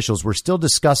administration officials were still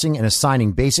discussing and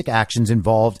assigning basic actions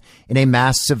involved in a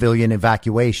mass civilian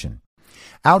evacuation.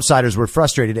 Outsiders were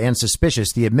frustrated and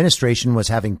suspicious the administration was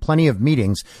having plenty of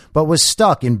meetings, but was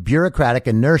stuck in bureaucratic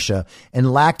inertia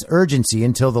and lacked urgency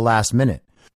until the last minute.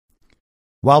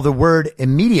 While the word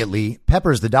immediately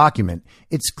peppers the document,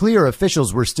 it's clear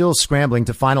officials were still scrambling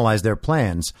to finalize their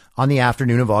plans on the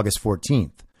afternoon of August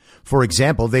 14th. For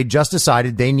example, they just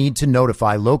decided they need to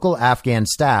notify local Afghan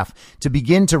staff to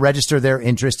begin to register their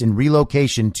interest in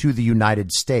relocation to the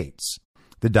United States,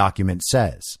 the document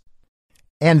says.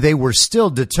 And they were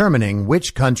still determining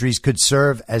which countries could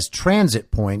serve as transit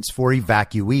points for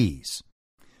evacuees.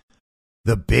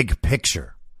 The big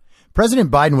picture.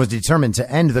 President Biden was determined to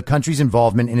end the country's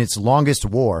involvement in its longest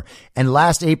war, and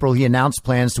last April he announced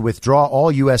plans to withdraw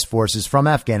all U.S. forces from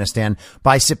Afghanistan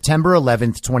by September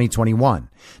 11th, 2021.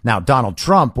 Now, Donald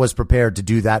Trump was prepared to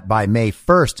do that by May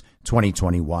 1st,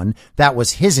 2021. That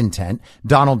was his intent.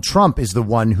 Donald Trump is the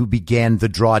one who began the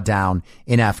drawdown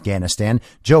in Afghanistan.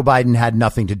 Joe Biden had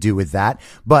nothing to do with that,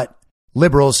 but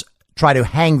liberals try to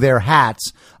hang their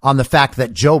hats on the fact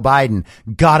that Joe Biden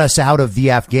got us out of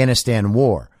the Afghanistan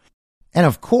war. And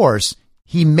of course,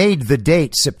 he made the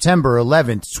date September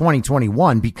 11th,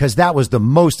 2021, because that was the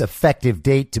most effective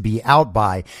date to be out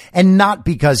by, and not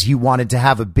because he wanted to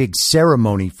have a big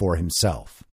ceremony for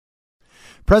himself.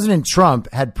 President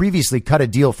Trump had previously cut a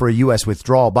deal for a U.S.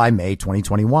 withdrawal by May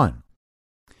 2021.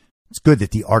 It's good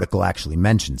that the article actually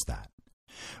mentions that.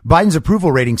 Biden's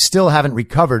approval ratings still haven't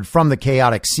recovered from the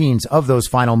chaotic scenes of those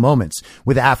final moments,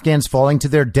 with Afghans falling to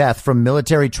their death from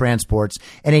military transports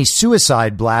and a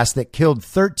suicide blast that killed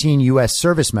 13 U.S.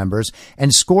 service members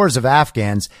and scores of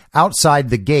Afghans outside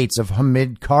the gates of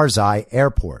Hamid Karzai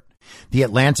Airport. The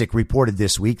Atlantic reported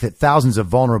this week that thousands of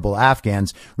vulnerable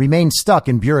Afghans remain stuck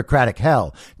in bureaucratic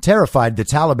hell, terrified the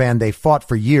Taliban they fought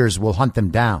for years will hunt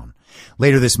them down.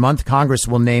 Later this month, Congress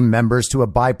will name members to a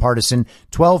bipartisan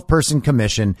 12-person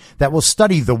commission that will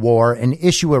study the war and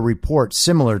issue a report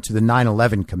similar to the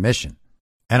 9/11 Commission.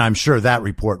 And I'm sure that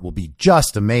report will be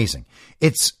just amazing.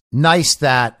 It's nice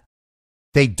that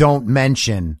they don't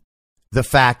mention the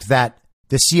fact that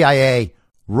the CIA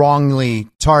wrongly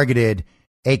targeted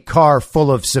a car full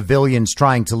of civilians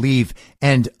trying to leave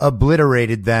and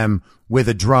obliterated them with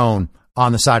a drone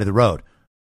on the side of the road.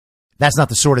 That's not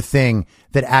the sort of thing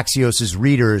that Axios'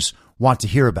 readers want to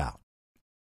hear about.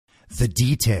 The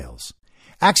details.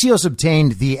 Axios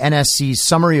obtained the NSC's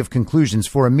summary of conclusions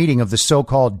for a meeting of the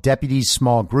so-called Deputies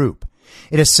Small Group.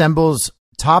 It assembles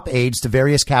top aides to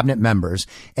various cabinet members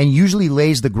and usually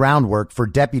lays the groundwork for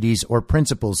deputies or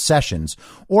principals' sessions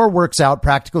or works out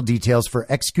practical details for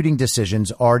executing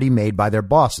decisions already made by their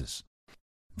bosses.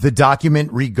 The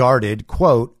document regarded,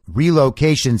 quote,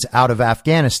 relocations out of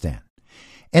Afghanistan.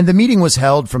 And the meeting was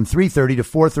held from 3:30 to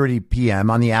 4:30 p.m.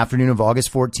 on the afternoon of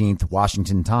August 14th,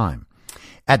 Washington time.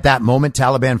 At that moment,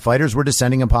 Taliban fighters were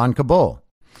descending upon Kabul.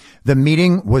 The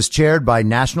meeting was chaired by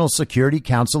National Security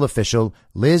Council official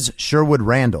Liz Sherwood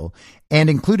Randall and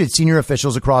included senior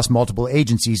officials across multiple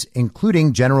agencies,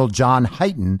 including General John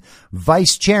Hyten,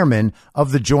 vice chairman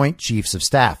of the Joint Chiefs of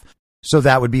Staff. So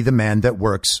that would be the man that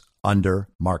works under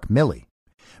Mark Milley.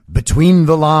 Between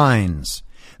the lines.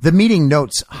 The meeting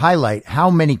notes highlight how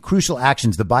many crucial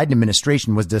actions the Biden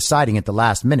administration was deciding at the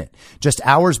last minute, just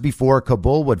hours before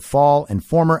Kabul would fall and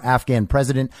former Afghan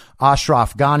President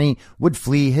Ashraf Ghani would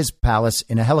flee his palace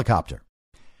in a helicopter.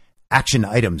 Action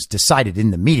items decided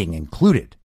in the meeting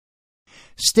included: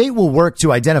 state will work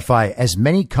to identify as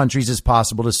many countries as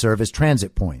possible to serve as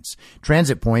transit points.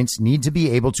 Transit points need to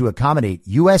be able to accommodate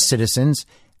U.S. citizens,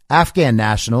 Afghan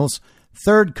nationals,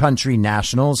 third country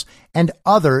nationals, and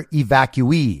other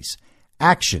evacuees.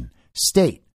 Action.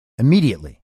 State.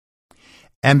 Immediately.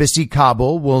 Embassy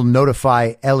Kabul will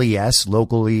notify LES,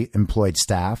 locally employed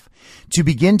staff, to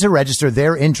begin to register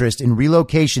their interest in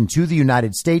relocation to the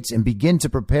United States and begin to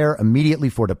prepare immediately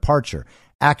for departure.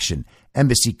 Action.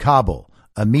 Embassy Kabul.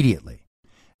 Immediately.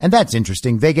 And that's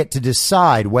interesting. They get to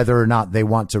decide whether or not they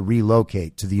want to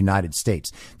relocate to the United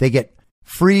States. They get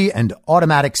free and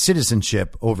automatic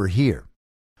citizenship over here.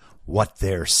 What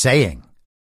they're saying.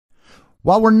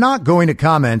 While we're not going to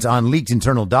comment on leaked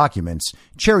internal documents,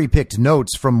 cherry-picked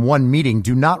notes from one meeting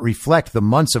do not reflect the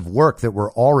months of work that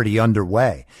were already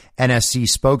underway, NSC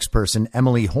spokesperson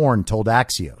Emily Horn told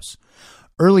Axios.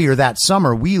 Earlier that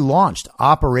summer, we launched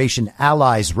Operation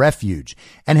Allies Refuge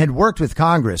and had worked with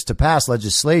Congress to pass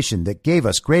legislation that gave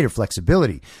us greater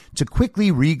flexibility to quickly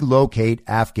relocate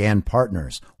Afghan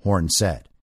partners, Horn said.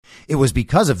 It was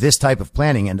because of this type of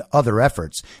planning and other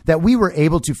efforts that we were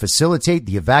able to facilitate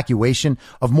the evacuation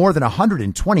of more than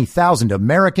 120,000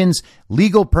 Americans,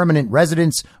 legal permanent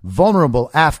residents, vulnerable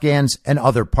Afghans, and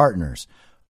other partners.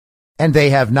 And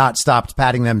they have not stopped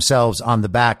patting themselves on the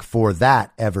back for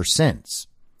that ever since.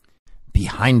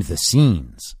 Behind the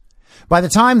scenes. By the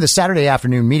time the Saturday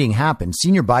afternoon meeting happened,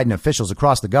 senior Biden officials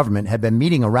across the government had been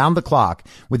meeting around the clock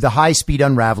with the high-speed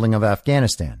unraveling of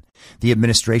Afghanistan. The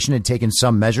administration had taken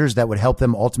some measures that would help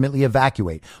them ultimately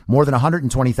evacuate more than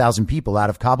 120,000 people out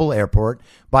of Kabul airport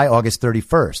by August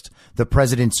 31st, the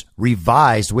president's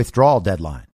revised withdrawal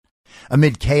deadline.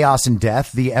 Amid chaos and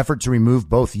death, the effort to remove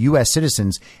both U.S.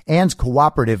 citizens and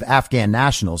cooperative Afghan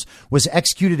nationals was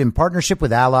executed in partnership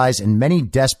with allies and many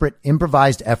desperate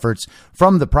improvised efforts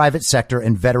from the private sector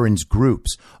and veterans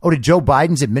groups. Oh, did Joe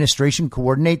Biden's administration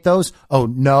coordinate those? Oh,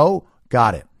 no?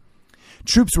 Got it.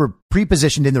 Troops were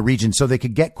pre-positioned in the region so they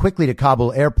could get quickly to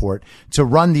Kabul airport to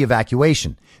run the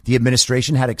evacuation. The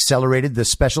administration had accelerated the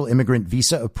special immigrant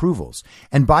visa approvals,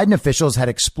 and Biden officials had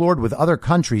explored with other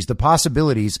countries the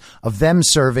possibilities of them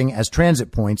serving as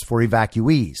transit points for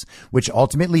evacuees, which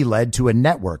ultimately led to a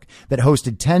network that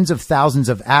hosted tens of thousands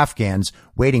of Afghans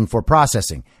waiting for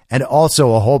processing, and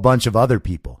also a whole bunch of other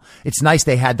people. It's nice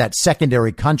they had that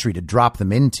secondary country to drop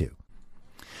them into.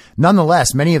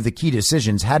 Nonetheless, many of the key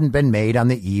decisions hadn't been made on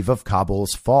the eve of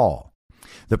Kabul's fall.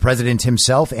 The president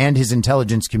himself and his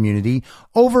intelligence community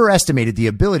overestimated the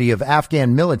ability of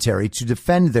Afghan military to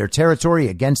defend their territory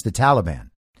against the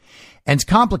Taliban. And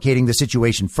complicating the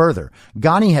situation further,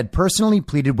 Ghani had personally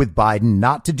pleaded with Biden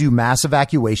not to do mass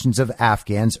evacuations of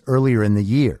Afghans earlier in the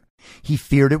year. He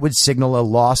feared it would signal a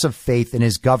loss of faith in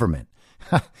his government.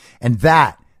 And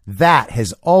that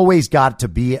has always got to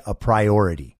be a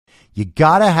priority. You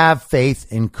gotta have faith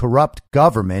in corrupt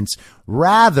governments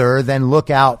rather than look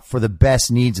out for the best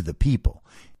needs of the people.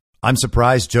 I'm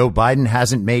surprised Joe Biden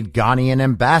hasn't made Ghani an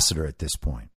ambassador at this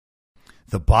point.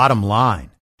 The bottom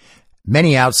line.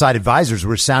 Many outside advisors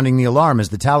were sounding the alarm as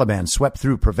the Taliban swept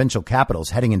through provincial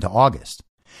capitals heading into August.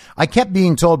 I kept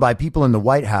being told by people in the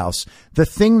White House the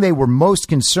thing they were most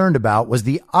concerned about was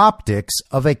the optics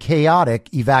of a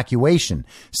chaotic evacuation,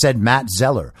 said Matt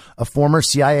Zeller, a former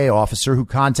CIA officer who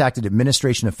contacted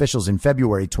administration officials in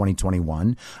February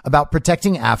 2021 about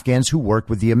protecting Afghans who worked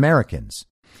with the Americans.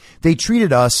 They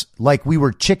treated us like we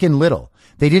were Chicken Little.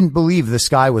 They didn't believe the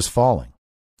sky was falling.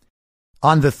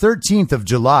 On the 13th of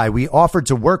July, we offered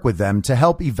to work with them to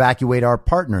help evacuate our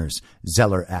partners,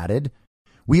 Zeller added.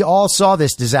 We all saw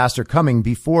this disaster coming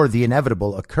before the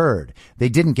inevitable occurred. They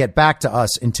didn't get back to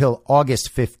us until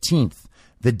August 15th,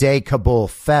 the day Kabul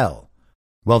fell.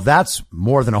 Well, that's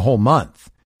more than a whole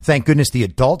month. Thank goodness the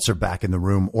adults are back in the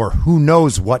room, or who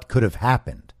knows what could have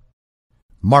happened.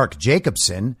 Mark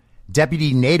Jacobson,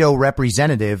 deputy NATO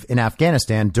representative in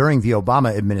Afghanistan during the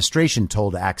Obama administration,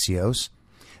 told Axios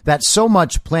that so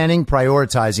much planning,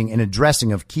 prioritizing, and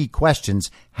addressing of key questions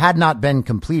had not been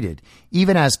completed,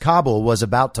 even as Kabul was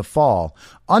about to fall,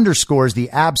 underscores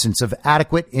the absence of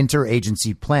adequate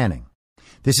interagency planning.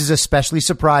 This is especially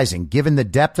surprising given the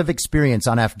depth of experience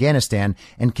on Afghanistan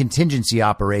and contingency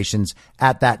operations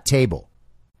at that table.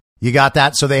 You got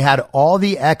that? So they had all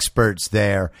the experts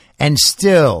there, and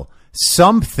still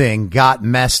something got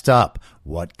messed up.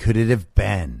 What could it have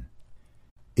been?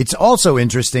 It's also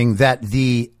interesting that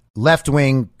the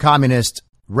left-wing communist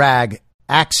rag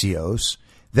Axios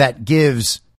that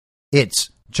gives its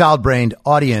child-brained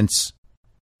audience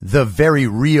the very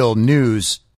real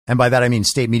news, and by that I mean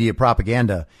state media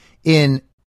propaganda, in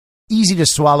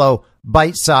easy-to-swallow,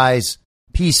 bite-sized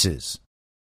pieces,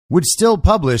 would still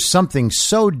publish something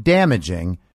so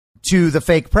damaging to the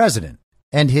fake president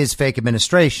and his fake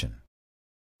administration.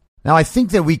 Now, I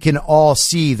think that we can all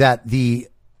see that the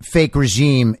fake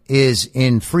regime is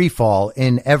in free fall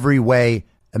in every way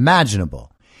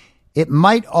imaginable. It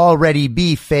might already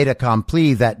be fait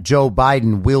accompli that Joe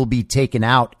Biden will be taken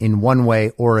out in one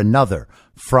way or another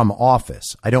from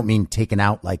office. I don't mean taken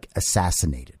out like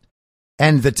assassinated.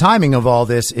 And the timing of all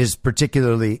this is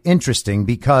particularly interesting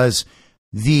because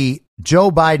the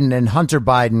Joe Biden and Hunter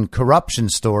Biden corruption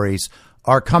stories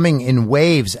are coming in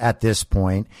waves at this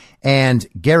point, and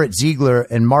Garrett Ziegler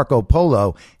and Marco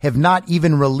Polo have not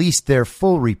even released their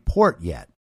full report yet.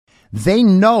 They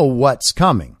know what's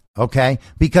coming, okay,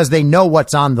 because they know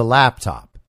what's on the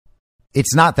laptop.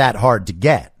 It's not that hard to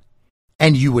get.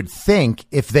 And you would think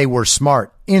if they were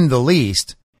smart in the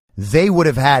least, they would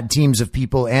have had teams of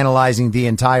people analyzing the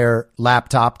entire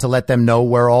laptop to let them know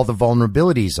where all the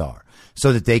vulnerabilities are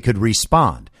so that they could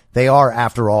respond. They are,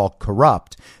 after all,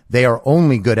 corrupt. They are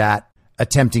only good at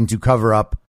attempting to cover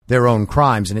up their own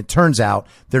crimes. And it turns out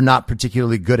they're not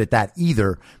particularly good at that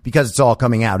either because it's all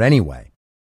coming out anyway.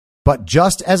 But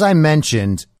just as I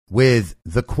mentioned with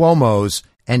the Cuomos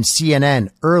and CNN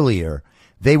earlier,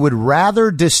 they would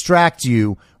rather distract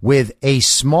you with a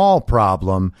small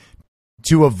problem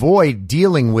to avoid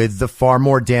dealing with the far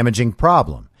more damaging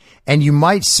problem. And you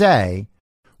might say,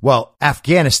 well,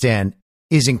 Afghanistan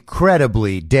is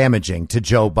incredibly damaging to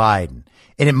Joe Biden.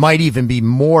 And it might even be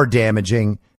more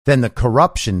damaging than the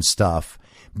corruption stuff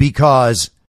because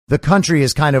the country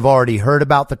has kind of already heard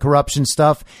about the corruption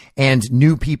stuff and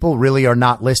new people really are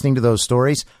not listening to those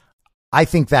stories. I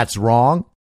think that's wrong.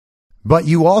 But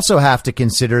you also have to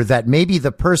consider that maybe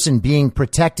the person being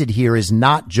protected here is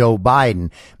not Joe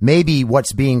Biden. Maybe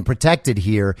what's being protected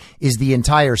here is the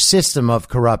entire system of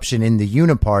corruption in the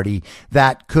uniparty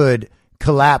that could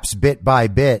collapse bit by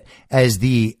bit as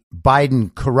the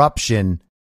Biden corruption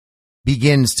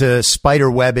begins to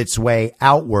spiderweb its way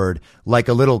outward like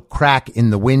a little crack in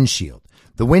the windshield.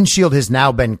 The windshield has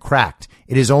now been cracked.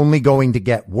 It is only going to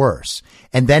get worse.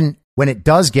 And then when it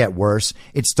does get worse,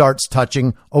 it starts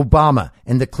touching Obama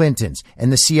and the Clintons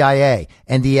and the CIA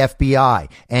and the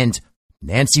FBI and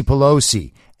Nancy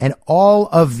Pelosi and all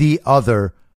of the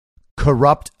other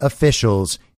corrupt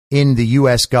officials in the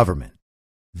U.S. government.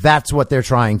 That's what they're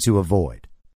trying to avoid.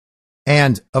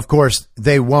 And, of course,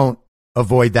 they won't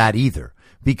avoid that either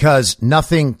because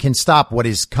nothing can stop what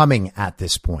is coming at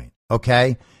this point,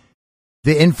 okay?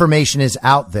 The information is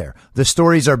out there. The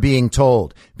stories are being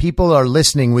told. People are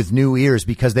listening with new ears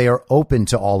because they are open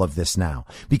to all of this now,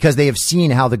 because they have seen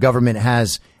how the government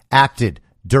has acted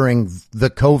during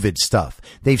the COVID stuff.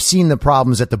 They've seen the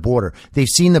problems at the border. They've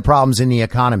seen the problems in the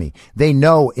economy. They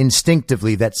know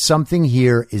instinctively that something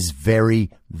here is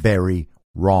very, very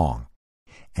wrong.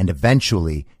 And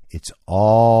eventually, it's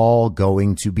all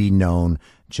going to be known,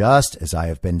 just as I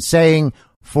have been saying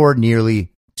for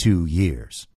nearly 2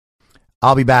 years.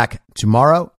 I'll be back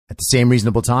tomorrow at the same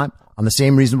reasonable time on the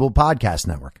same reasonable podcast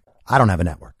network. I don't have a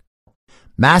network.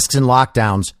 Masks and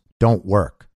lockdowns don't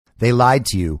work. They lied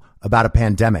to you about a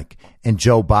pandemic, and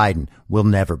Joe Biden will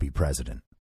never be president.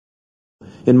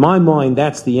 In my mind,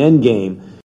 that's the end game.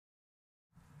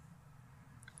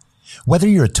 Whether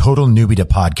you're a total newbie to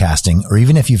podcasting or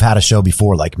even if you've had a show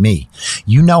before like me,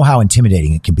 you know how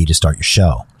intimidating it can be to start your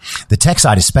show. The tech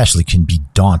side especially can be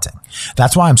daunting.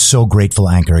 That's why I'm so grateful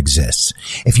Anchor exists.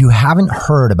 If you haven't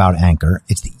heard about Anchor,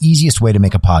 it's the easiest way to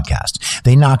make a podcast.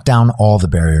 They knock down all the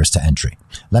barriers to entry.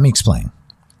 Let me explain.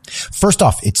 First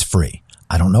off, it's free.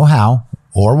 I don't know how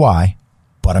or why,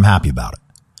 but I'm happy about it.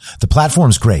 The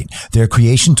platform's great. There are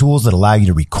creation tools that allow you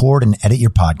to record and edit your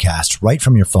podcast right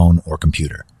from your phone or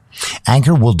computer.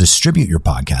 Anchor will distribute your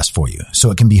podcast for you so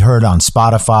it can be heard on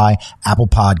Spotify, Apple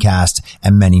Podcasts,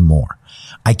 and many more.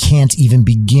 I can't even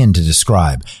begin to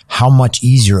describe how much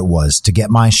easier it was to get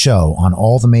my show on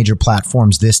all the major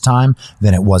platforms this time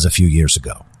than it was a few years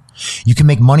ago. You can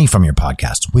make money from your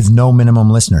podcast with no minimum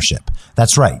listenership.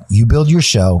 That's right. You build your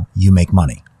show, you make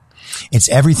money. It's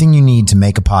everything you need to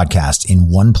make a podcast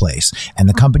in one place, and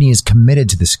the company is committed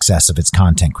to the success of its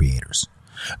content creators.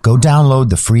 Go download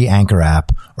the free Anchor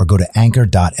app or go to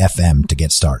anchor.fm to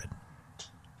get started.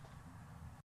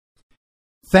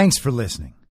 Thanks for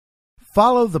listening.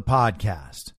 Follow the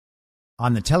podcast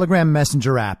on the Telegram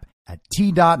Messenger app at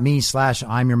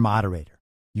t.me/I'm your moderator.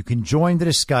 You can join the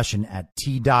discussion at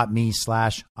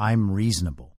t.me/I'm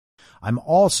reasonable. I'm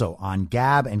also on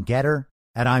Gab and Getter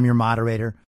at I'm your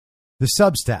moderator. The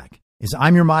Substack is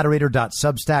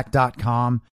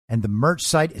imyourmoderator.substack.com and the merch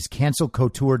site is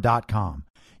cancelcouture.com.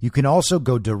 You can also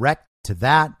go direct to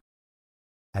that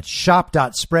at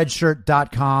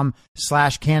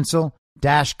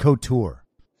shop.spreadshirt.com/cancel-couture.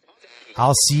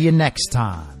 I'll see you next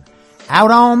time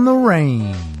out on the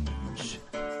range.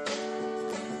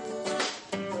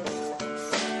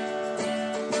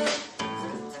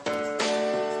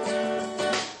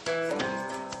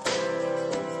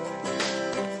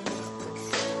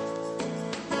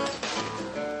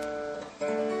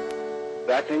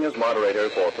 Acting as moderator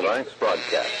for tonight's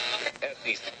broadcast.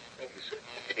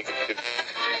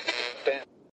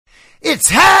 It's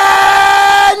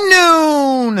high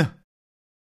noon!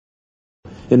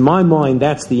 In my mind,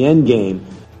 that's the end game.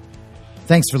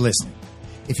 Thanks for listening.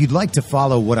 If you'd like to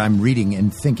follow what I'm reading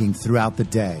and thinking throughout the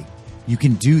day, you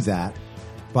can do that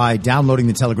by downloading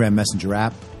the Telegram Messenger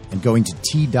app and going to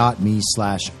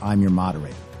t.me/I'm your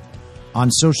moderator.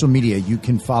 On social media, you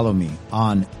can follow me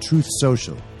on Truth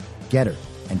Social, Getter,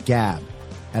 and Gab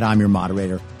at I'm your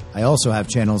moderator. I also have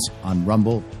channels on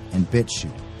Rumble and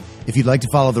BitChute. If you'd like to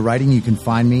follow the writing, you can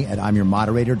find me at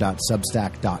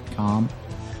imyourmoderator.substack.com.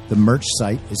 The merch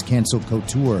site is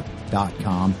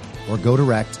cancelcouture.com or go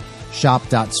direct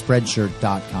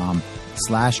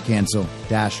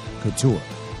shop.spreadshirt.com/cancel-couture.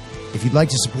 If you'd like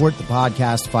to support the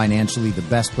podcast financially, the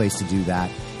best place to do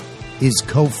that is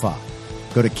Ko-Fi.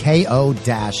 Go to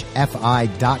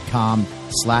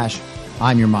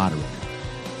ko-fi.com/I'm your moderator.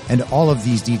 And all of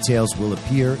these details will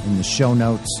appear in the show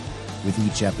notes with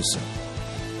each episode.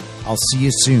 I'll see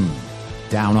you soon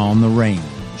down on the range.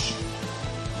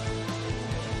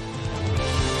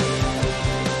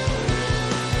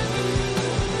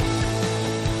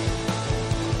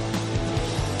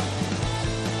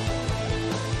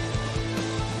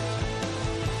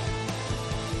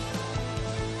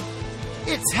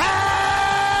 It's happening!